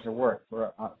 5 hours of work for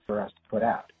us to put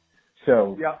out.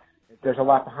 So yeah. There's a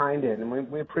lot behind it, and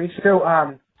we appreciate. So,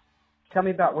 tell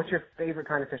me about what's your favorite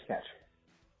kind of fish catch?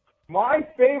 My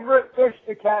favorite fish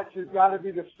to catch has got to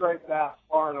be the striped bass,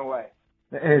 far and away.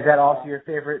 And is that also your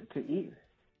favorite to eat?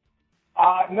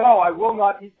 No, I will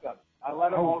not eat them. I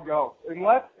let them all go.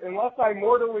 Unless I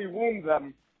mortally wound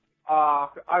them,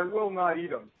 I will not eat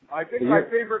them. I think my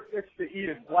favorite fish to eat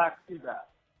is black sea bass.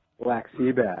 Black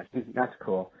sea bass. That's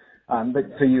cool. But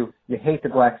so you hate the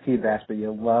black sea bass, but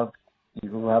you love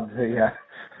the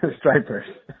stripers.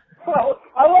 Well,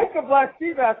 I like the black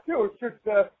sea bass too. It's just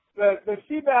the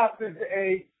sea bass is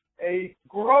a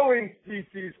growing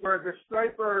species where the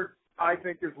striper, I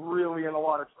think, is really in a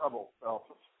lot of trouble. So.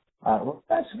 Well,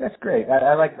 that's great.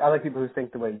 I like people who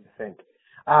think the way you think.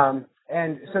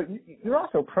 And so you're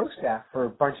also pro staff for a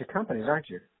bunch of companies, aren't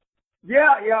you?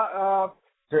 Yeah.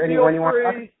 there anyone you want to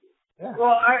talk? Yeah.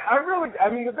 Well, I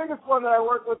mean, the biggest one that I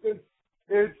work with is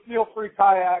Feel Free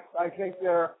Kayaks. I think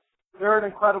they're an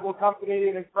incredible company,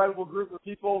 an incredible group of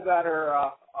people that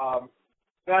are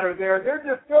there.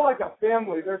 They're like a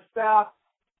family. Their staff,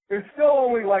 there's still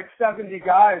only like 70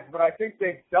 guys, but I think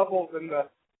they've doubled in the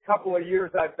couple of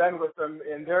years I've been with them,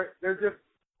 and they're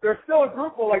still a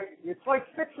group of it's like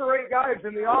 6 or 8 guys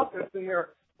in the office, and their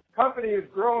company is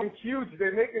growing huge.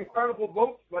 They make incredible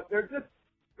boats, but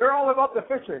they're all about the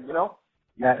fishing, you know?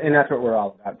 Yeah, and that's what we're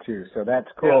all about too. So that's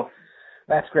cool. Yeah.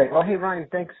 That's great. Well, hey Ryan,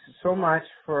 thanks so much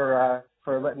for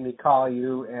letting me call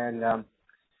you. And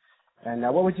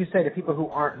what would you say to people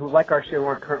who like our show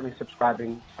aren't currently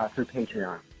subscribing through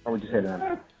Patreon? What would you say to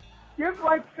them? Give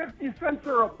like 50 cents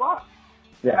or $1.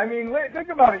 Yeah. I mean, think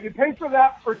about it. You pay for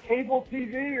that for cable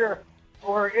TV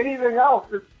or anything else.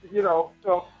 It's,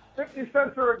 so 50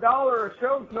 cents or $1 a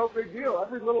show is no big deal.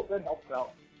 Every little bit helps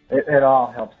out. It all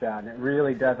helps out, and it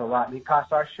really does a lot.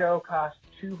 Our show costs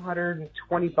 $220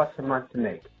 a month to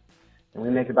make, and we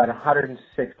make about $160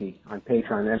 on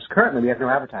Patreon. And currently, we have no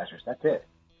advertisers. That's it.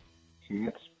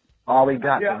 That's all we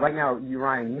got. Yeah. So right now,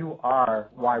 Ryan, you are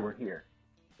why we're here.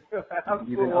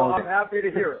 Absolutely. Well, I'm happy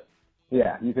to hear it.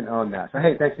 Yeah, you can own that. So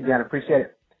hey, thanks again. I appreciate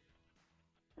it.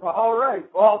 Well, all right.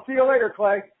 Well, I'll see you later,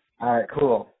 Clay. All right,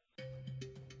 cool.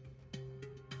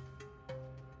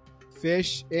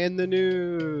 Fish in the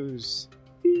news.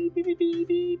 Yes.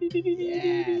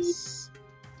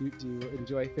 Do you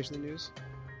enjoy Fish in the News?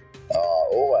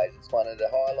 Always. It's one of the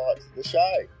highlights of the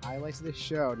show. Highlights of the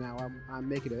show. Now, I'm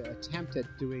making an attempt at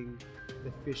doing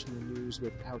the Fish in the News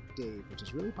without Dave, which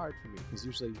is really hard for me because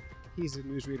usually he's a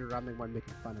newsreader, I'm the one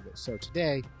making fun of it. So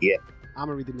today, I'm going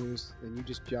to read the news, and you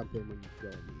just jump in when you feel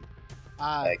the need.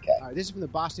 Okay. All right, this is from the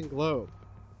Boston Globe.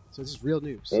 So this is real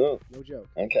news. Ooh. No joke.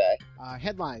 Okay.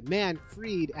 Headline, man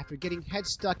freed after getting head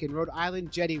stuck in Rhode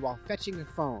Island jetty while fetching a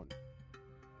phone.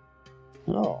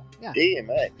 Oh, yeah. Dear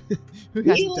me. Who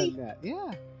hasn't done that?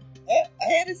 Yeah.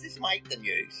 How does this make the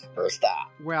news, for a start?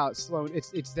 Well, Sloan,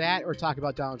 it's that or talk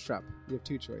about Donald Trump. You have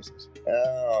two choices.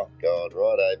 Oh, God,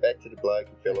 righto. Back to the bloke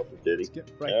who fell off the jetty. Let's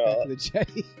get back to the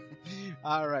jetty.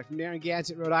 All right, from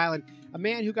Narragansett, Rhode Island. A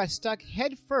man who got stuck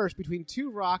head first between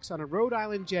 2 rocks on a Rhode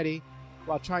Island jetty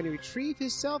while trying to retrieve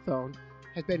his cell phone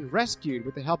has been rescued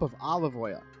with the help of olive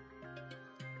oil.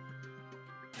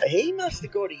 He must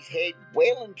have got his head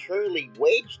well and truly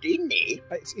wedged in there.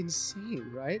 It's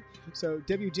insane, right? So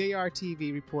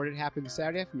WJR-TV reported it happened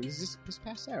Saturday afternoon. This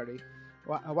past Saturday.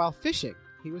 While fishing.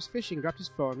 He was fishing, grabbed his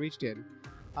phone, reached in.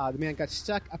 The man got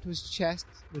stuck up to his chest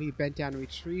when he bent down to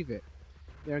retrieve it.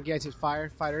 Narragansett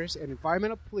firefighters and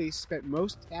environmental police spent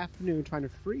most afternoon trying to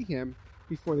free him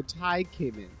before the tide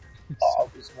came in.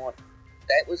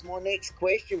 That was my next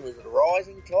question. Was it a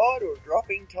rising tide or a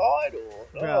dropping tide?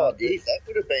 That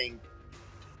would have been...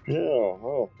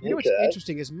 Oh, You know what's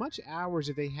interesting? As much hours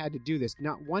as they had to do this,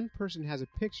 not one person has a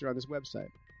picture on this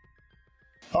website.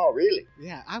 Oh, really?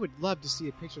 Yeah, I would love to see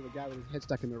a picture of a guy with his head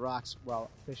stuck in the rocks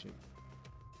while fishing.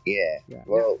 Yeah.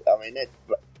 Well, I mean,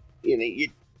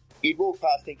 you'd walk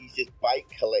past, think he's just bait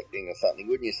collecting or something,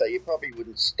 wouldn't you? So you probably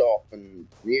wouldn't stop and,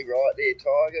 you're right there,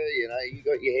 Tiger, you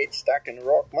got your head stuck in a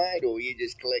rock, mate, or you're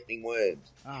just collecting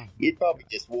worms. Oh. You'd probably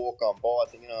just walk on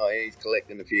by thinking, he's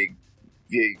collecting a few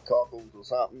cockles or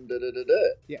something,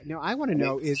 Yeah, no, I want to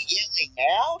know is... yelling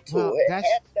out, or how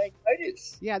did they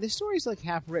notice? Yeah, this story's like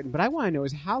half written, but I want to know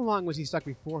is how long was he stuck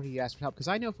before he asked for help? Because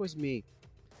I know if it was me,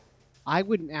 I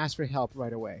wouldn't ask for help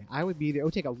right away. I would be there. It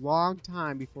would take a long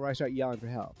time before I start yelling for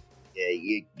help. Yeah,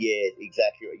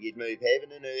 exactly right. You'd move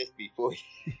heaven and earth before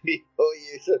you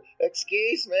said,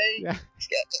 excuse me, yeah.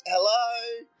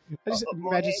 Hello. I just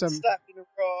imagine stuck in a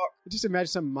rock. Just imagine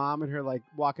some mom and her like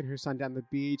walking her son down the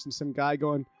beach, and some guy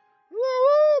going,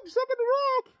 "Whoa, I'm stuck in the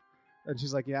rock," and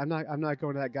she's like, "Yeah, I'm not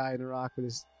going to that guy in the rock with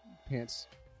his pants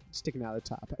sticking out of the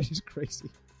top." It's just crazy.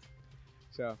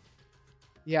 So,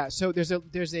 yeah. So there's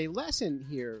a lesson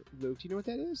here, Luke. Do you know what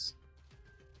that is?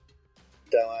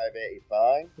 Don't worry about your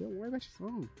phone. Don't worry about your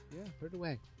phone. Yeah, put it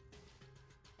away.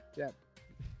 Yeah.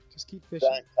 Just keep fishing.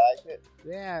 Don't take it.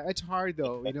 Yeah, it's hard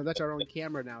though. That's our own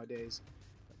camera nowadays.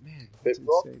 But man, but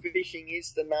rock fishing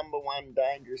is the #1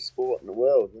 dangerous sport in the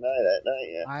world. You know that, don't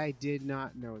you? I did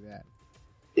not know that.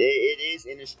 It is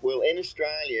in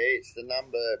Australia. It's the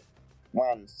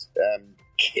 #1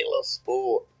 killer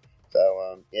sport.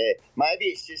 So maybe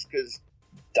it's just because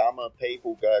dumber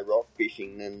people go rock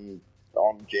fishing than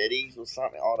on jetties or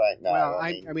something. I don't know. Well,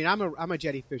 I mean, I'm a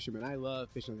jetty fisherman. I love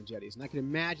fishing on the jetties, and I can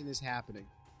imagine this happening.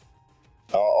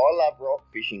 I love rock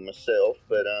fishing myself,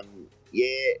 but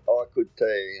yeah, I could too.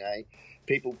 You know,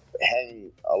 people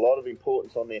hang a lot of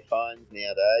importance on their phones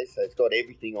nowadays, so it's got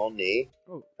everything on there.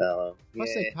 Oh, plus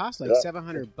yeah. they cost like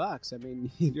 $700. I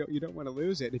mean, you don't want to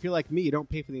lose it. If you're like me, you don't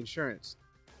pay for the insurance.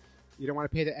 You don't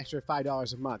want to pay the extra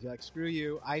 $5 a month. You're like, screw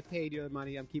you. I paid you the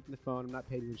money. I'm keeping the phone. I'm not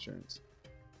paying the insurance.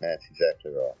 That's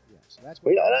exactly right. Yeah, so that's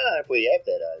what I don't know if we have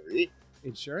that over here.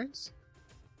 Insurance?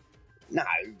 No,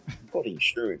 we've got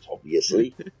insurance,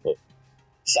 obviously. But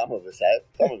some of us have.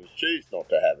 Some of us choose not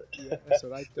to have it. Yeah, that's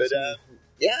what I But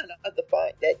yeah, no,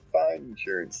 that phone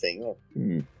insurance thing.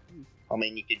 I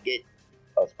mean, you could get.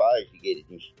 I suppose you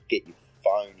get your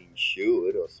phone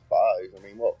insured. I suppose. I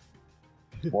mean,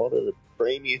 what are the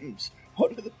premiums?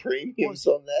 What are the premiums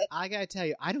on that? I gotta tell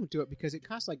you, I don't do it because it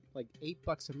costs like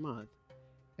 $8 a month,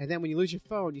 and then when you lose your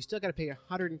phone, you still gotta pay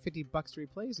 $150 to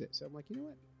replace it. So I'm like, you know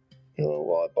what? Oh,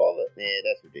 why bother? Yeah,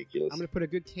 that's ridiculous. I'm gonna put a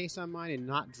good case on mine and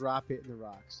not drop it in the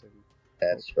rocks. And,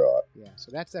 that's right. Yeah,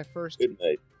 so that's that first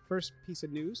piece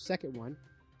of news. Second one,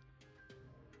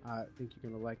 I think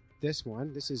you're gonna like this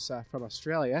one. This is from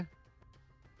Australia.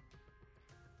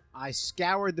 I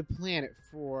scoured the planet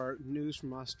for news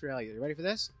from Australia. You ready for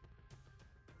this?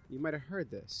 You might have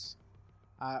heard this.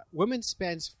 Woman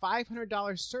spends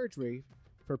 $500 surgery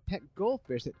for pet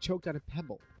goldfish that choked on a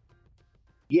pebble.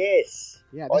 Yes.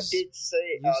 Yeah, I did see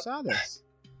it. You saw this.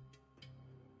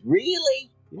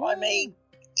 Really? Yeah. I mean,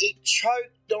 it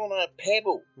choked on a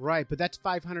pebble. Right, but that's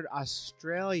 $500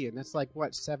 Australian. That's like,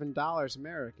 what, $7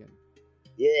 American?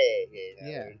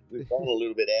 Yeah. We've gone a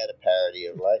little bit out of parody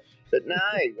of late. But no,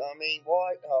 I mean,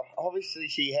 why? Obviously,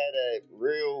 she had a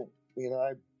real,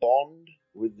 bond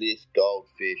with this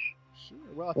goldfish. Sure.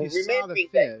 Well, if you saw the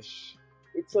fish,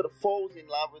 it sort of falls in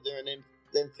love with her and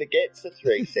then forgets her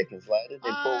 3 seconds later.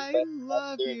 Then falls I back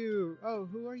love you. Oh,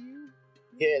 who are you?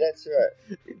 Yeah, that's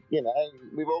right.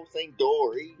 We've all seen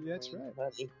Dory. That's right.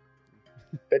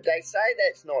 But they say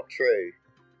that's not true.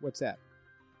 What's that?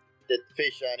 That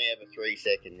fish only have a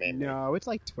 3-second memory. No, it's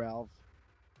like 12.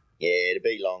 Yeah, it'd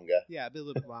be longer. Yeah, it'd be a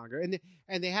little bit longer.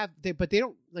 But they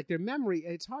don't, like, their memory,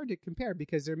 it's hard to compare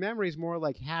because their memory is more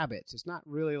like habits. It's not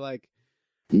really like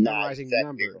memorizing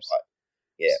numbers. Right.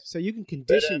 Yeah. So you can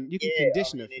condition, a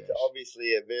fish. It's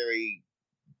obviously a very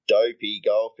dopey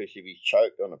goldfish if he's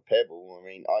choked on a pebble. I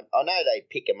mean, I know they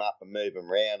pick him up and move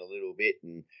him around a little bit,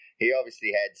 and he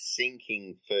obviously had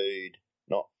sinking food,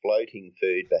 not floating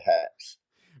food, perhaps.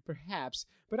 Perhaps.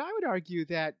 But I would argue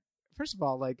that, first of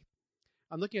all, like,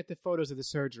 I'm looking at the photos of the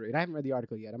surgery, and I haven't read the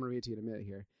article yet. I'm going to read it to you in a minute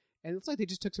here. And it looks like they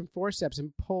just took some forceps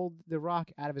and pulled the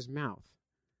rock out of his mouth.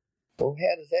 Well,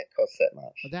 how does that cost that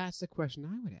much? Well, that's the question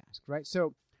I would ask, right?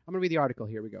 So I'm going to read the article.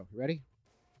 Here we go. Ready?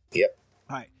 Yep.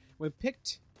 All right.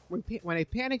 When a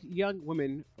panicked young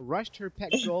woman rushed her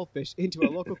pet goldfish into a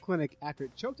local clinic after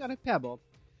it choked on a pebble,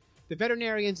 the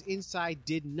veterinarians inside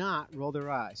did not roll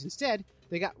their eyes. Instead,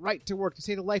 they got right to work to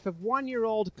save the life of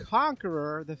 1-year-old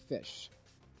Conqueror the fish.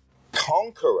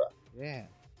 Conqueror? Yeah.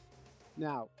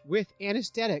 Now, with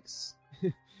anesthetics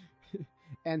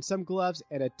and some gloves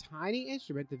and a tiny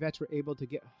instrument, the vets were able to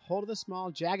get hold of the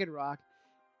small, jagged rock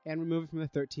and remove it from the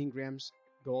 13 grams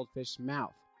goldfish's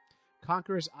mouth.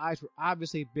 Conqueror's eyes were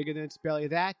obviously bigger than its belly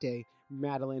that day.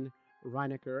 Madeline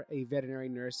Reinecker, a veterinary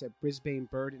nurse at Brisbane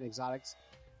Bird and Exotics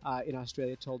in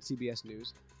Australia, told CBS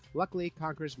News. Luckily,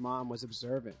 Conqueror's mom was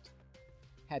observant.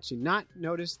 Had she not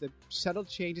noticed the subtle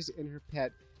changes in her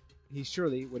pet, he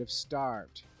surely would have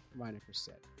starved, Reinecker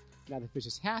said. Now the fish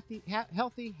is healthy,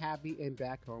 happy, and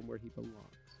back home where he belongs.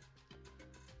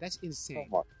 That's insane.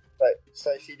 Oh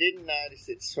so she didn't notice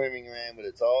it swimming around with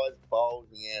its eyes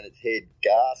bulging out, its head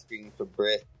gasping for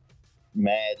breath,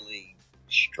 madly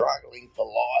struggling for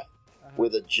life,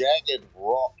 with a jagged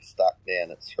rock stuck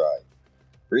down its throat.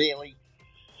 Really?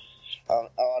 I'm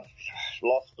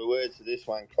lost for words for this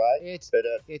one, Clay.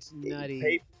 It's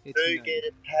nutty. People get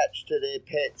attached to their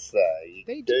pets, though.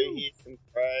 You do hear some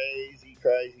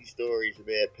crazy stories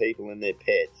about people and their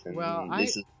pets, and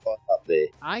this is right up there.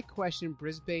 I question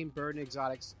Brisbane Bird and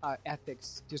Exotics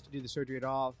ethics just to do the surgery at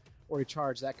all, or to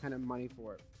charge that kind of money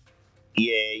for it.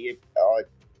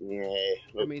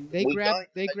 Look, I mean, they grabbed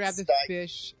the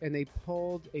fish and they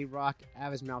pulled a rock out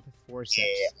of his mouth with forceps.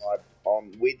 Yeah,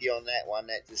 I'm with you on that one.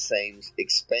 That just seems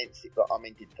expensive. I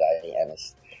mean, did they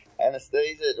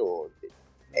anesthesia it or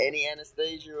any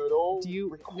anesthesia at all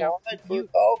required for a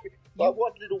goldfish?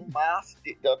 What little mask,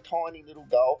 a tiny little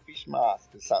goldfish mask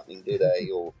or something, do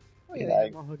they? Or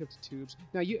I'll hook up to tubes.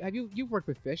 Now, you've worked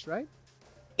with fish, right?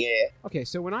 Yeah. Okay,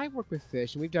 so when I work with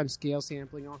fish and we've done scale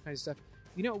sampling, all kinds of stuff.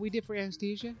 You know what we did for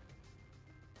anesthesia?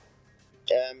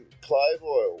 clove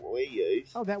oil we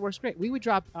use. Oh, that works great. We would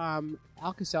drop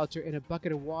Alka-Seltzer in a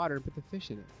bucket of water and put the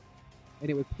fish in it. And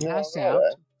it would pass out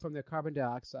from the carbon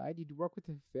dioxide. You'd work with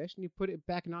the fish, and you put it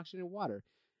back in oxygen and water.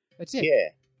 That's it. Yeah.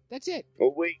 That's it.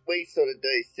 Well, we sort of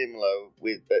do similar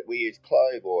but we use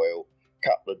clove oil, a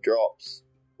couple of drops,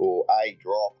 or a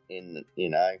drop in,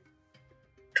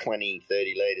 20,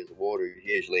 30 litres of water is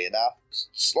usually enough.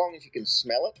 As long as you can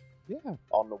smell it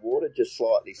on the water, just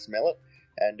slightly smell it.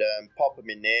 And pop them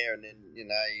in there, and then,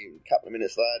 a couple of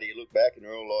minutes later, you look back and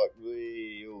they're all like,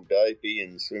 all dopey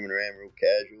and swimming around real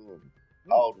casual and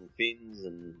holding fins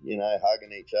and,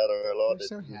 hugging each other a lot. They're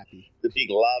so happy. The big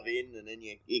love in, and then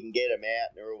you can get them out,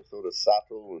 and they're all sort of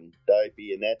subtle and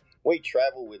dopey and that. We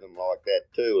travel with them like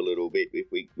that too a little bit. If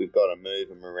we've got to move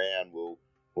them around, we'll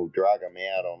drug them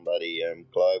out on bloody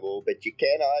clove oil, but you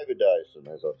can overdose them,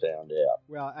 as I found out.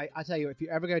 Well, I tell you, if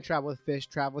you're ever going to travel with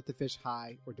the fish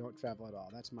high, or don't travel at all.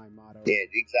 That's my motto. Yeah,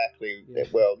 exactly. Yeah.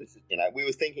 Well, this is, we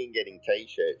were thinking getting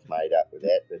T-shirts made up with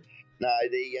that, but no,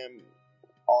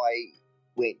 I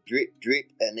went drip,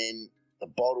 and then the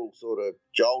bottle sort of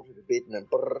jolted a bit, and then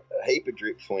a heap of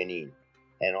drips went in.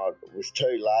 And it was too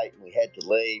late, and we had to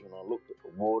leave, and I looked at the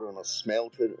water, and I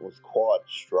smelt it. It was quite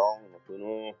strong, and I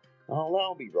thought, oh,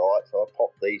 that'll be right. So I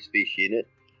popped these fish in it.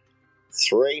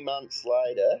 3 months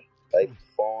later, they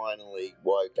finally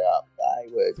woke up.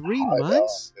 They were 3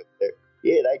 months?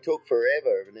 Yeah, they took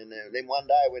forever. And then one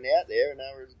day I went out there and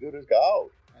they were as good as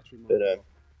gold. That's remarkable. But,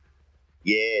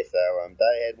 so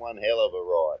they had one hell of a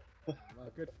ride.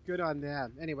 Well, good on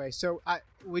them. Anyway, so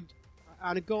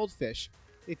on a goldfish,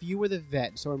 if you were the vet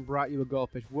and someone brought you a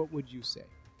goldfish, what would you say?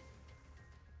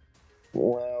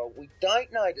 Well, we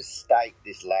don't know the state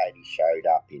this lady showed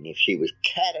up in. If she was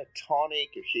catatonic,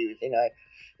 if she was,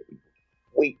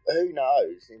 who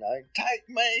knows, take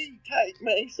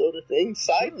me, sort of thing.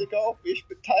 Save the goldfish,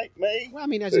 but take me. Well, I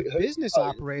mean, as a business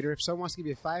operator, if someone wants to give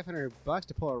you $500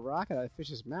 to pull a rocket out of a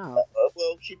fish's mouth.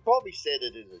 Well, she probably said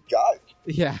it as a joke.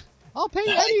 Yeah. I'll pay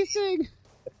anything.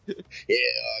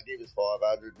 Give us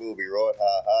 500, we'll be right,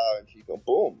 ha. And she's gone,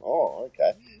 boom. Oh,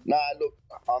 okay. No, look,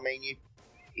 I mean,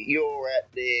 you're out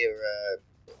there,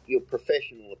 your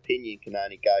professional opinion can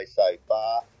only go so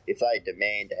far. If they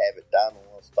demand to have it done,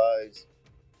 I suppose,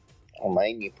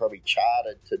 you're probably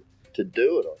chartered to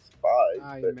do it, I suppose.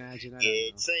 I but imagine.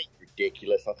 It seems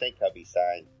ridiculous. I think I'd be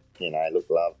saying, look,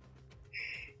 love,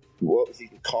 what was it?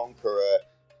 Conqueror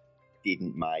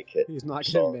didn't make it. He's not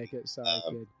going to make it, sorry,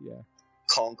 kid. Yeah.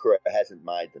 Conqueror hasn't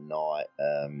made the night.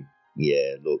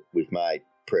 Look, we've made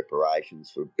preparations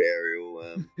for burial.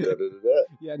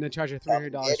 Yeah, and then charge her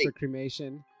 $300 for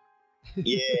cremation.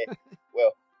 Yeah,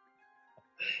 well,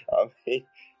 I mean,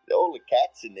 all the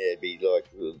cats in there be like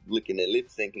licking their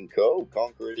lips, thinking, "Cool,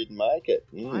 Conqueror didn't make it."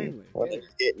 Finally, well, they're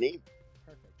getting in.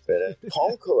 Perfect. But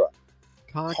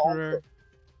Conqueror.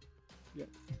 Yeah.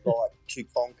 Like to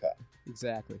conquer.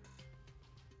 Exactly.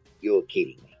 You're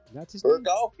kidding me. That's his For name. a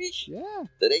goldfish? Yeah.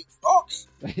 That eats rocks.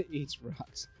 That eats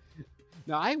rocks.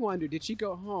 Now, I wonder, did she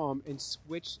go home and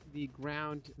switch the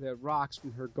rocks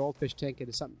from her goldfish tank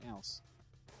into something else?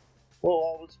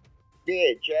 Well,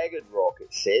 jagged rock,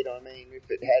 it said. I mean, if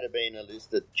it had been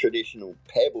just a traditional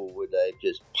pebble, would they have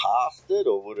just passed it,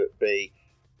 or would it be,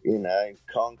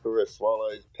 Conqueror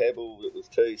swallows pebble that was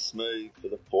too smooth for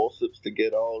the forceps to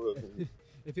get hold of?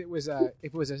 If it was a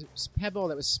pebble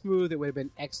that was smooth, it would have been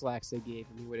X-Lax they gave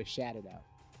him. He would have shat it out.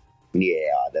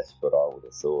 Yeah, that's what I would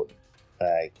have thought.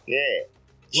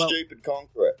 Well, stupid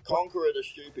Conqueror. Conqueror the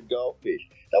stupid goldfish.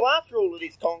 So after all of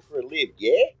this, Conqueror lived,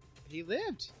 yeah? He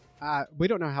lived. We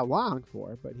don't know how long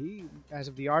for, but he, as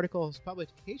of the article's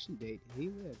publication date, he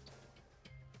lived.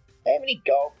 How many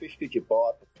goldfish could you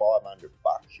buy for $500,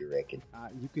 you reckon?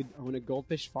 You could own a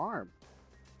goldfish farm.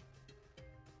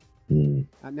 Hmm.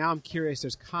 Now I'm curious,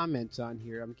 there's comments on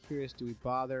here. I'm curious, do we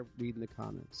bother reading the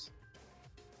comments?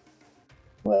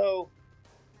 Well,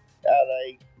 are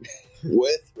they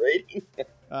worth reading?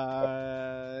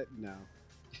 No.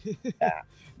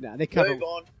 No, they cover. Move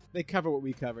on. They cover what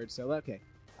we covered, so okay.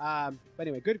 But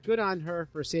anyway, good on her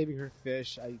for saving her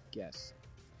fish, I guess.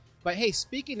 But hey,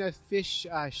 speaking of fish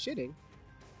shitting,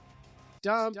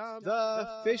 dump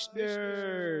the fish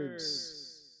nerds.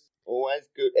 Always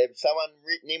good. Have someone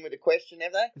written in with a question,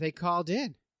 have they? They called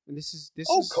in, and this is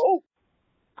cool.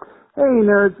 Hey,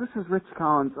 nerds, this is Rich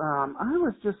Collins. I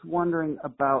was just wondering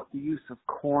about the use of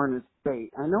corn as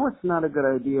bait. I know it's not a good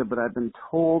idea, but I've been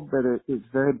told that it is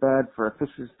very bad for a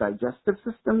fish's digestive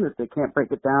system, that they can't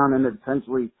break it down, and it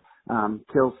essentially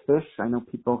kills fish. I know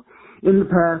people in the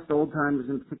past, old timers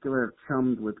in particular, have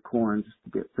chummed with corn just to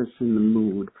get fish in the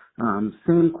mood.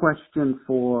 Same question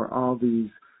for all these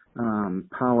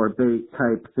power bait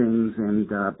type things and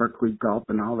Berkeley gulp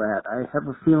and all that, I have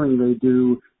a feeling they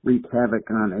do wreak havoc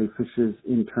on a fish's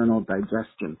internal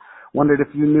digestion. Wondered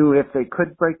if you knew if they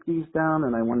could break these down,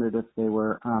 and I wondered if they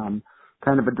were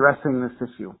kind of addressing this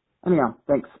issue. Anyhow,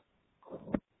 thanks.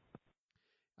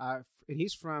 And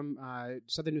he's from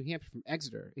southern New Hampshire, from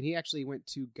Exeter, and he actually went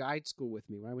to guide school with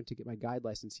me. When I went to get my guide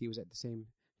license, he was at the same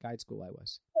guide school I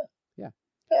was. Yeah.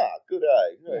 Ah, good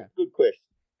eye. Yeah. Good question.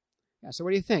 Yeah. So, what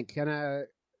do you think? Can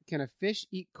a fish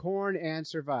eat corn and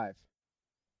survive?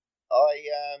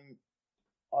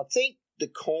 I think the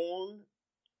corn.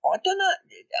 I don't know.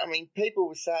 I mean, people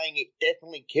were saying it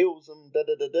definitely kills them, but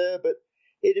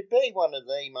it'd be one of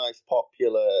the most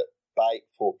popular bait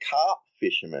for carp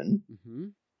fishermen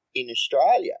in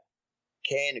Australia.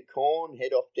 Can of corn,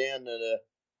 head off down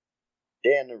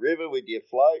the river with your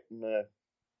float and a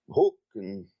hook,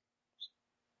 and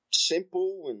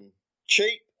simple and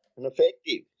cheap and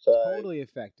effective. So totally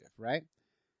effective, right?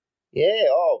 Yeah,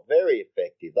 very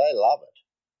effective. They love it.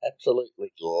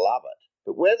 Absolutely love it.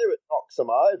 But whether it knocks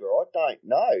them over, I don't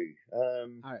know.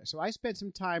 All right, so I spent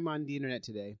some time on the internet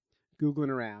today, Googling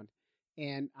around,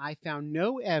 and I found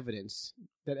no evidence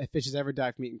that a fish has ever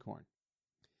died from eating corn.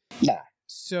 Nah.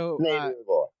 So neither have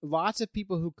I. Lots of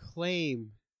people who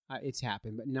claim it's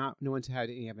happened, but no one's had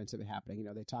any evidence of it happening. You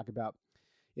know, they talk about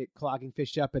it clogging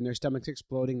fish up and their stomachs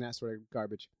exploding, that sort of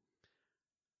garbage.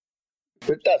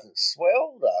 But it doesn't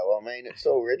swell, though. I mean, it's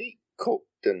already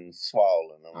cooked and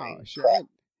swollen. I mean, sure. Crap.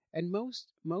 And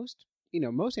most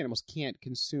animals can't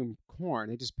consume corn;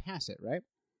 they just pass it, right?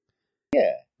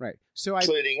 Yeah. Right. So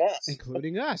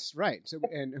including us, right? So,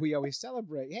 and we always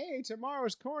celebrate. Hey,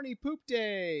 tomorrow's corny poop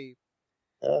day.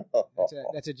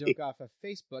 That's a joke off of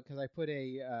Facebook, because I put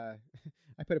a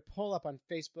poll up on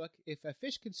Facebook. If a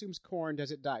fish consumes corn,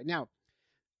 does it die? Now,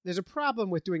 there's a problem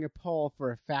with doing a poll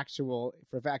for factual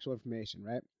information,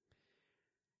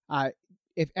 right?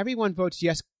 If everyone votes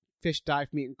yes, fish die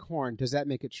from eating corn, does that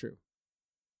make it true?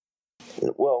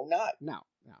 Well, no. No.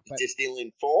 Just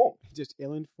ill-informed. Just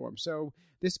ill-informed. So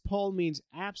this poll means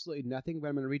absolutely nothing, but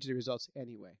I'm going to read you the results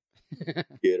anyway.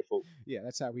 Beautiful. Yeah,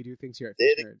 that's how we do things here at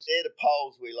Fish Nerds. They're the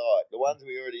polls we like, the ones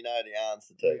we already know the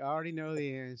answer to. We already know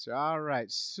the answer. All right,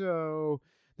 so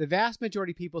the vast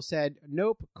majority of people said,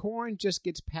 nope, corn just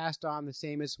gets passed on the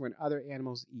same as when other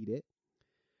animals eat it.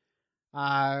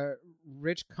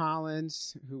 Rich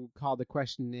Collins, who called the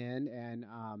question in, and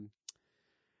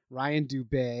Ryan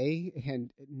Dubé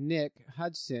and Nick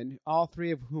Hudson, all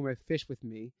three of whom have fished with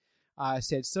me,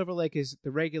 said Silver Lake is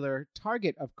the regular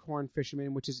target of corn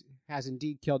fishermen, which has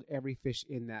indeed killed every fish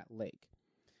in that lake.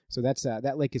 So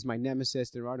that lake is my nemesis.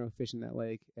 There are no fish in that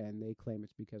lake, and they claim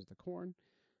it's because of the corn.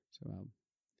 So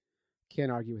can't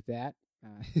argue with that.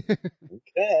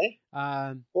 Okay.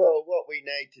 Well, what we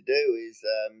need to do is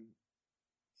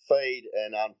feed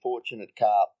an unfortunate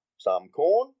carp some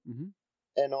corn. Mm-hmm.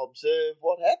 And observe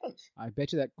what happens. I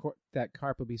bet you that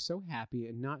carp will be so happy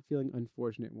and not feeling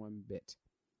unfortunate one bit.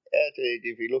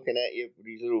 If you're looking at you with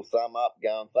his little thumb up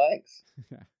going, thanks.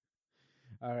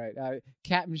 All right.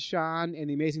 Captain Sean and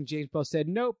the amazing James both said,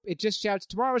 nope, it just shouts,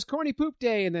 tomorrow's corny poop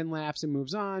day, and then laughs and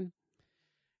moves on.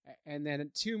 And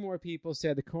then two more people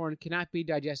said the corn cannot be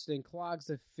digested and clogs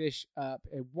the fish up.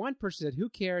 And one person said, who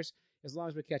cares as long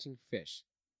as we're catching fish?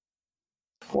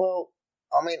 Well,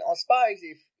 I mean, I suppose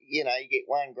if, you get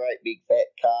one great big fat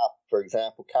carp, for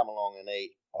example, come along and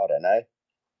eat, I don't know,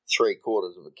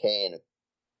 3/4 of a can of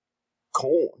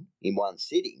corn in one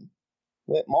sitting,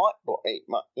 well, it might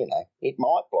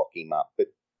block him up, but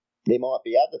there might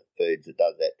be other foods that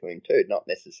does that to him too, not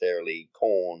necessarily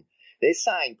corn. They're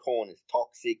saying corn is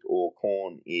toxic or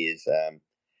corn is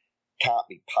can't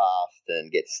be passed and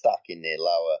gets stuck in their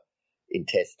lower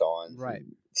intestines, right?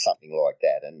 Something like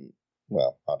that, and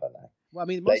well, I don't know. Well, I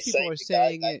mean, most people are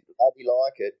saying it. They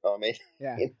like it. I mean,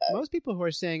 yeah. Most people who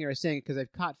are saying it because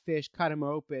they've caught fish, cut them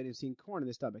open, and seen corn in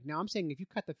the stomach. Now, I'm saying if you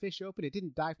cut the fish open, it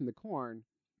didn't die from the corn.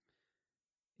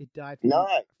 It died from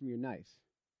your knife.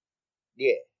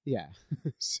 Yeah. Yeah.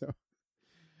 So,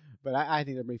 but I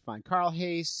think they'll be fine. Carl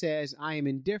Hayes says, I am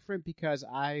indifferent because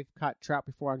I've caught trout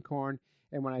before on corn,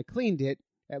 and when I cleaned it,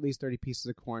 at least 30 pieces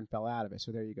of corn fell out of it.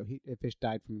 So there you go. The fish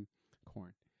died from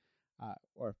corn.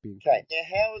 Or being okay. Now,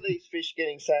 how are these fish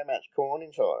getting so much corn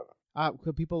inside of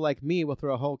them? People like me will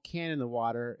throw a whole can in the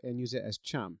water and use it as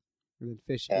chum, and then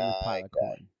fish in the pile of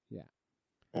corn. Yeah.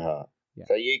 Yeah.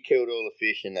 So you killed all the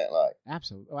fish in that lake?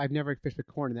 Absolutely. Oh, I've never fished for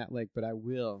corn in that lake, but I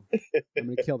will. I'm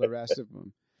going to kill the rest of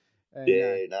them. And,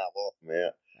 walk them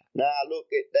out. Look,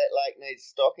 that lake needs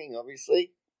stocking,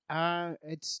 obviously.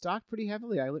 It's stocked pretty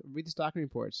heavily. I read the stocking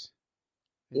reports.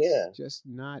 It's just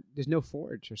not. There's no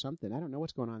forage or something. I don't know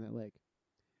what's going on in that lake.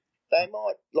 They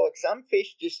might, like some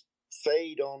fish, just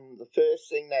feed on the first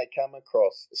thing they come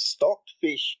across. Stocked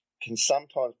fish can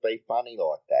sometimes be funny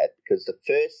like that because the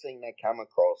first thing they come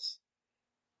across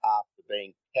after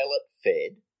being pellet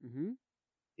fed, mm-hmm.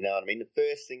 you know what I mean? The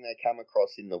first thing they come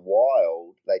across in the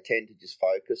wild, they tend to just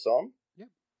focus on. Yep.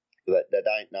 They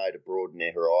don't know to broaden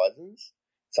their horizons.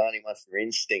 It's only once their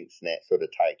instincts and that sort of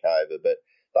take over. But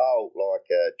they'll, like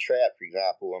trout, for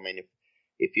example, I mean,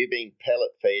 if you've been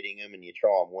pellet feeding them and you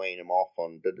try and wean them off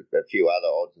on a few other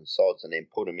odds and sods and then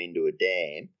put them into a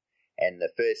dam, and the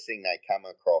first thing they come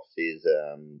across is,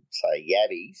 say,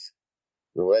 yabbies,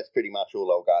 well, that's pretty much all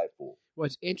they'll go for. Well,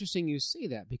 it's interesting you say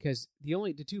that because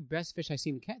the two best fish I've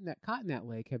seen caught in that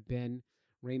lake have been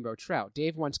rainbow trout.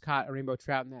 Dave once caught a rainbow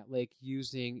trout in that lake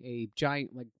using a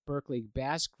giant, like, Berkeley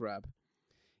bass grub.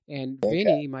 And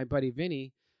Vinny, my buddy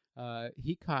Vinny,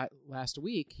 he caught last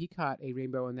week. He caught a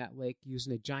rainbow in that lake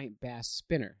using a giant bass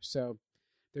spinner. So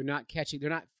they're not catching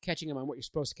them on what you're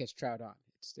supposed to catch trout on.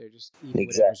 They're just eating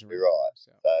exactly right.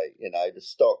 So the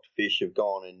stocked fish have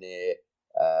gone in there,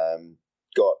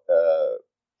 got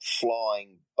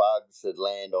flying bugs that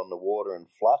land on the water and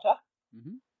flutter,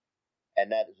 mm-hmm.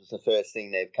 and that was the first thing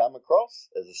they've come across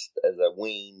as a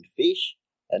weaned fish,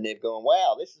 and they've gone,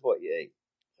 wow, this is what you eat.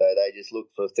 So they just look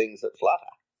for things that flutter.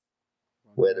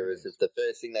 Whereas if the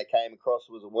first thing they came across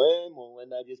was a worm, well,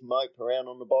 then they just mope around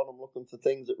on the bottom looking for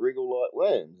things that wriggle like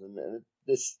worms. And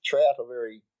this trout are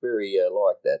very, very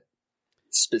like that.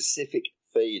 Specific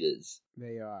feeders.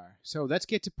 They are. So let's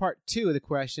get to part 2 of the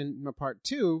question. Part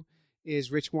 2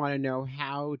 is Rich want to know,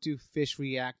 how do fish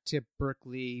react to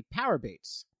Berkeley power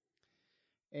baits?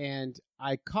 And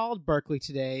I called Berkeley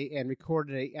today and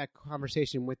recorded a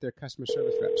conversation with their customer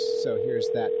service reps. So here's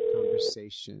that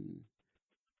conversation.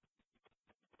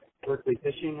 Berkeley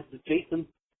Fishing, this is Jason.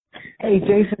 Hey,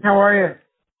 Jason, how are you?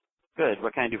 Good.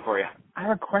 What can I do for you? I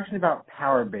have a question about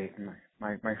power bait.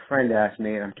 My friend asked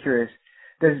me, and I'm curious.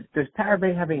 Does power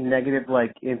bait have any negative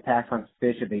impact on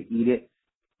fish if they eat it?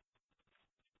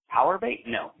 Power bait?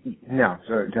 No. No.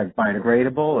 So it's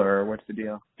biodegradable, or what's the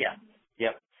deal? Yeah.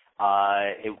 Yep.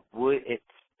 It's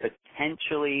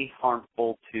potentially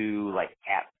harmful to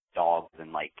cat, dogs,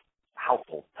 and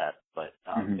household pets, but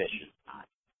fish is not.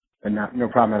 But no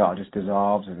problem at all. Just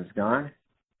dissolves and it's gone?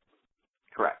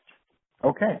 Correct.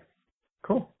 Okay.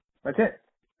 Cool. That's it.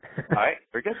 All right.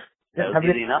 Very good. Yeah, that was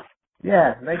easy enough.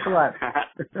 Yeah. Thanks a lot.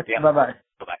 Yeah. Bye-bye.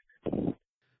 Bye-bye.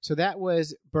 So that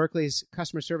was Berkeley's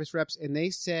customer service reps, and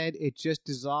they said it just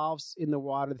dissolves in the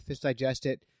water. The fish digest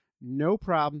it. No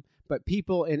problem. But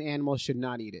people and animals should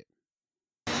not eat it.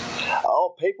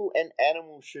 Oh, people and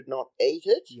animals should not eat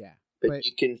it? Yeah. But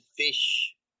you can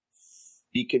fish.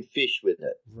 You can fish with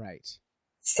it. Right.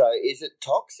 So is it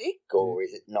toxic or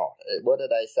is it not? What are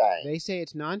they saying? They say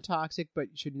it's non-toxic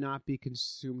but should not be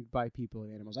consumed by people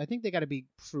and animals. I think they got to be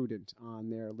prudent on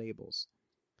their labels.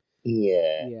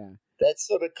 Yeah. Yeah. That's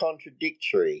sort of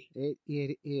contradictory.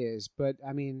 It is. But,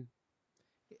 I mean,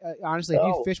 honestly, have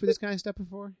you fished with this kind of stuff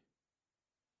before?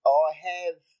 I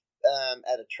have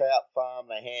at a trout farm.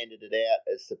 They handed it out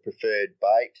as the preferred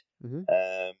bait. Mm-hmm.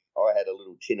 I had a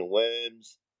little tin of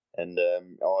worms. And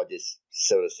I just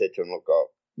sort of said to him, look,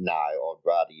 no, I'd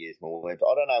rather use my worms.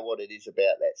 I don't know what it is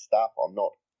about that stuff. I'm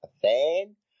not a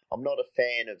fan. I'm not a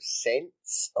fan of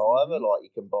scents either. Mm-hmm. You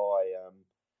can buy,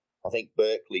 I think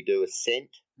Berkeley do a scent.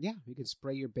 Yeah, you can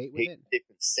spray your bait with it.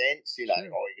 Different scents, you know. Sure.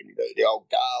 You can do the old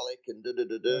garlic and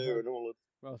and all of.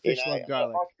 Well, fish love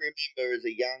garlic. I remember as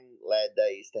a young lad,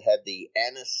 they used to have the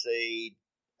aniseed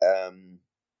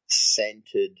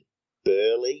scented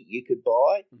burley you could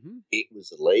buy. Mm-hmm. It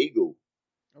was illegal.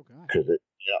 Oh God! Because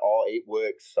it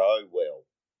worked so well.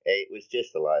 It was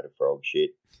just a load of frog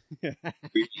shit. It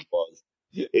really was.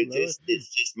 It's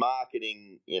just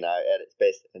marketing, at its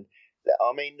best. And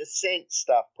I mean, the scent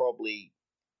stuff probably,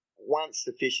 once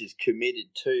the fish is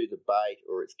committed to the bait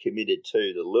or it's committed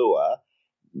to the lure,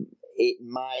 it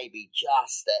may be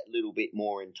just that little bit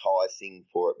more enticing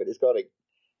for it. But it's got to,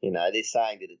 they're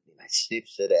saying that it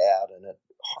sniffs it out and it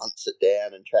hunts it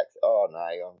down and tracks. Oh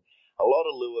no, a lot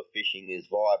of lure fishing is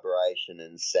vibration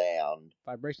and sound.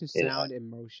 Vibration, sound, and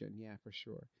motion. Yeah, for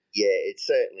sure. Yeah, it's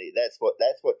certainly that's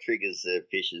what triggers the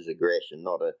fish's aggression.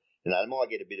 Not a they might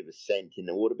get a bit of a scent in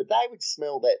the water, but they would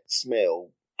smell that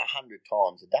smell 100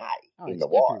 times a day in the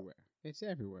wild. Everywhere. It's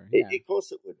everywhere. Yeah. Of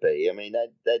course, it would be. I mean,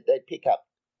 they'd pick up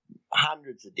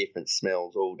hundreds of different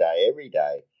smells all day, every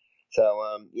day. So,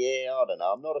 I don't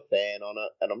know. I'm not a fan on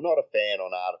it, and I'm not a fan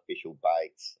on artificial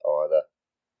baits either.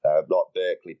 Like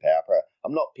Berkeley Power.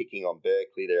 I'm not picking on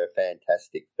Berkeley. They're a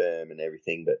fantastic firm and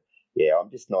everything, but yeah, I'm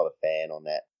just not a fan on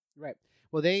that. Right.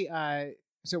 Well,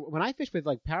 so when I fish with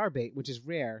like power bait, which is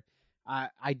rare,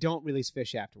 I don't release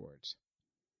fish afterwards.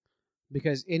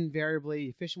 Because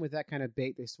invariably, fishing with that kind of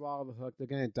bait, they swallow the hook, they're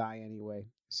going to die anyway.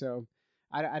 So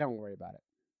I don't worry about it.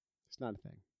 It's not a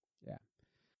thing. Yeah.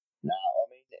 No, I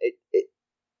mean,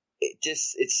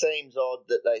 it seems odd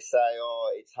that they say,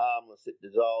 oh, it's harmless, it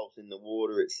dissolves in the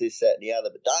water, it's this, that, and the other,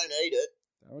 but don't eat it.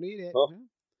 Don't eat it. Oh, no.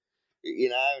 You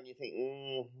know, and you think,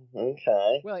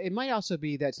 okay. Well, it might also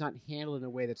be that it's not handled in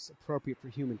a way that's appropriate for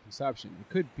human consumption. It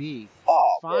could be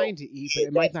fine to eat, but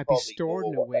it might not be stored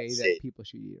in a way that people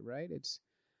should eat it, right? It's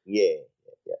Yeah,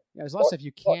 there's lots of stuff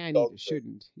you can eat that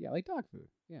shouldn't. Yeah, like dog food.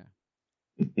 Yeah.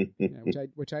 Yeah,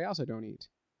 which I also don't eat.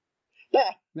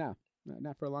 No,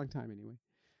 not for a long time anyway.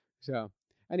 So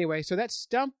anyway, so that's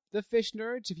Stump the Fish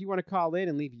Nerds. If you want to call in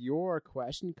and leave your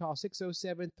question, call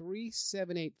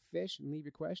 607-378-FISH and leave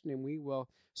your question, and we will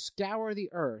scour the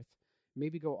earth,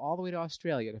 maybe go all the way to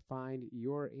Australia to find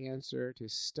your answer to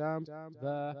Stump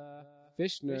the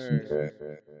Fish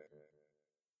Nerds.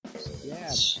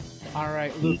 Yeah. All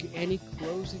right, Luke, any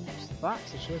closing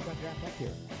thoughts? The show's about to wrap up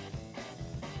here.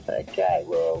 Okay,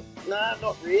 well, no,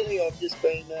 not really. I've just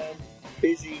been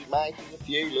busy making a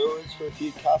few lures for a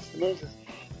few customers. It's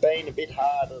been a bit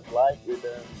hard of late with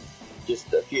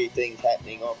just a few things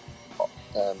happening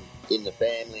in the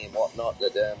family and whatnot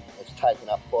that has taken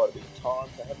up quite a bit of time.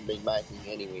 So I haven't been making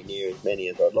anywhere near as many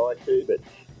as I'd like to, but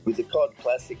with the Cod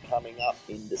Classic coming up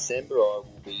in December, I will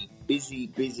be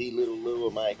busy little lure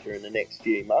maker in the next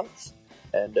few months.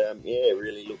 And,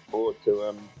 really look forward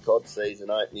to cod season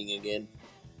opening again.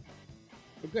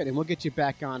 Well, good, and we'll get you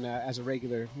back on as a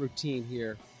regular routine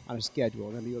here on a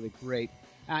schedule. That'll be really great.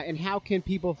 And how can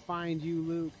people find you,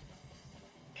 Luke?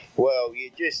 Well,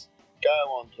 you just go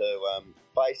onto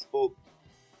Facebook,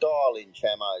 dial in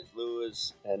Chamo's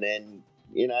Lures, and then,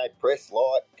 press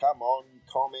like, come on,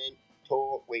 comment,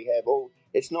 talk. We have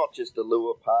it's not just a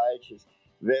lure page, it's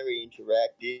very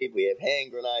interactive. We have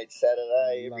Hand Grenade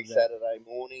Saturday, every Saturday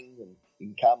morning, and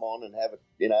you can come on and have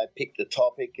pick the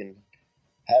topic and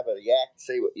have a yak,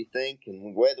 see what you think,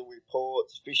 and weather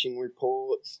reports, fishing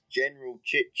reports, general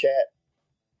chit-chat.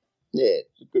 Yeah,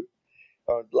 it's good.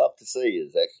 I'd love to see you,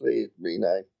 actually.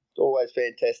 It's always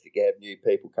fantastic to have new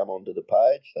people come onto the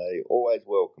page, so always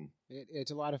welcome. It's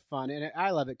a lot of fun, and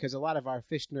I love it because a lot of our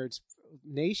Fish Nerds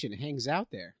nation hangs out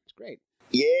there. It's great.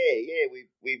 Yeah,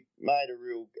 we've made a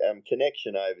real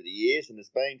connection over the years, and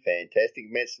it's been fantastic.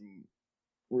 Met some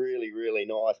really, really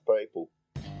nice people.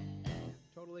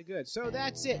 Totally good. So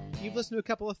that's it. You've listened to a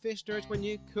couple of Fish Nerds when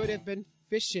you could have been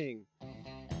fishing.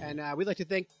 And we'd like to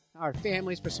thank our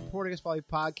families for supporting us while we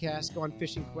podcast, go on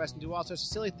fishing quests, and do all sorts of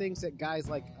silly things that guys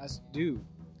like us do.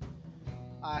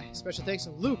 Special thanks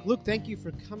to Luke. Luke, thank you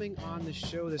for coming on the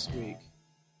show this week.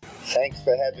 Thanks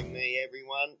for having me,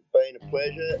 everyone. Been a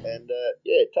pleasure. And,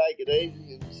 take it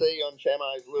easy and see you on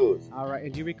Chamo's Lures. All right.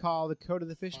 And do you recall the code of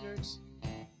the Fish Nerds?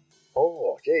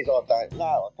 Oh, geez, I don't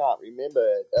know. I can't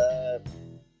remember.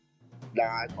 No,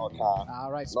 I can't.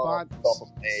 All right.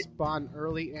 Spawn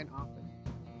early and often.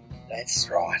 That's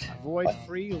right. Avoid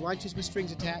free lunches with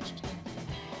strings attached.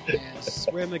 And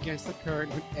swim against the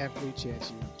current with every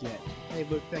chance you get. Hey,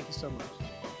 Luke, thank you so much.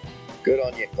 Good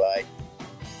on you, Clay.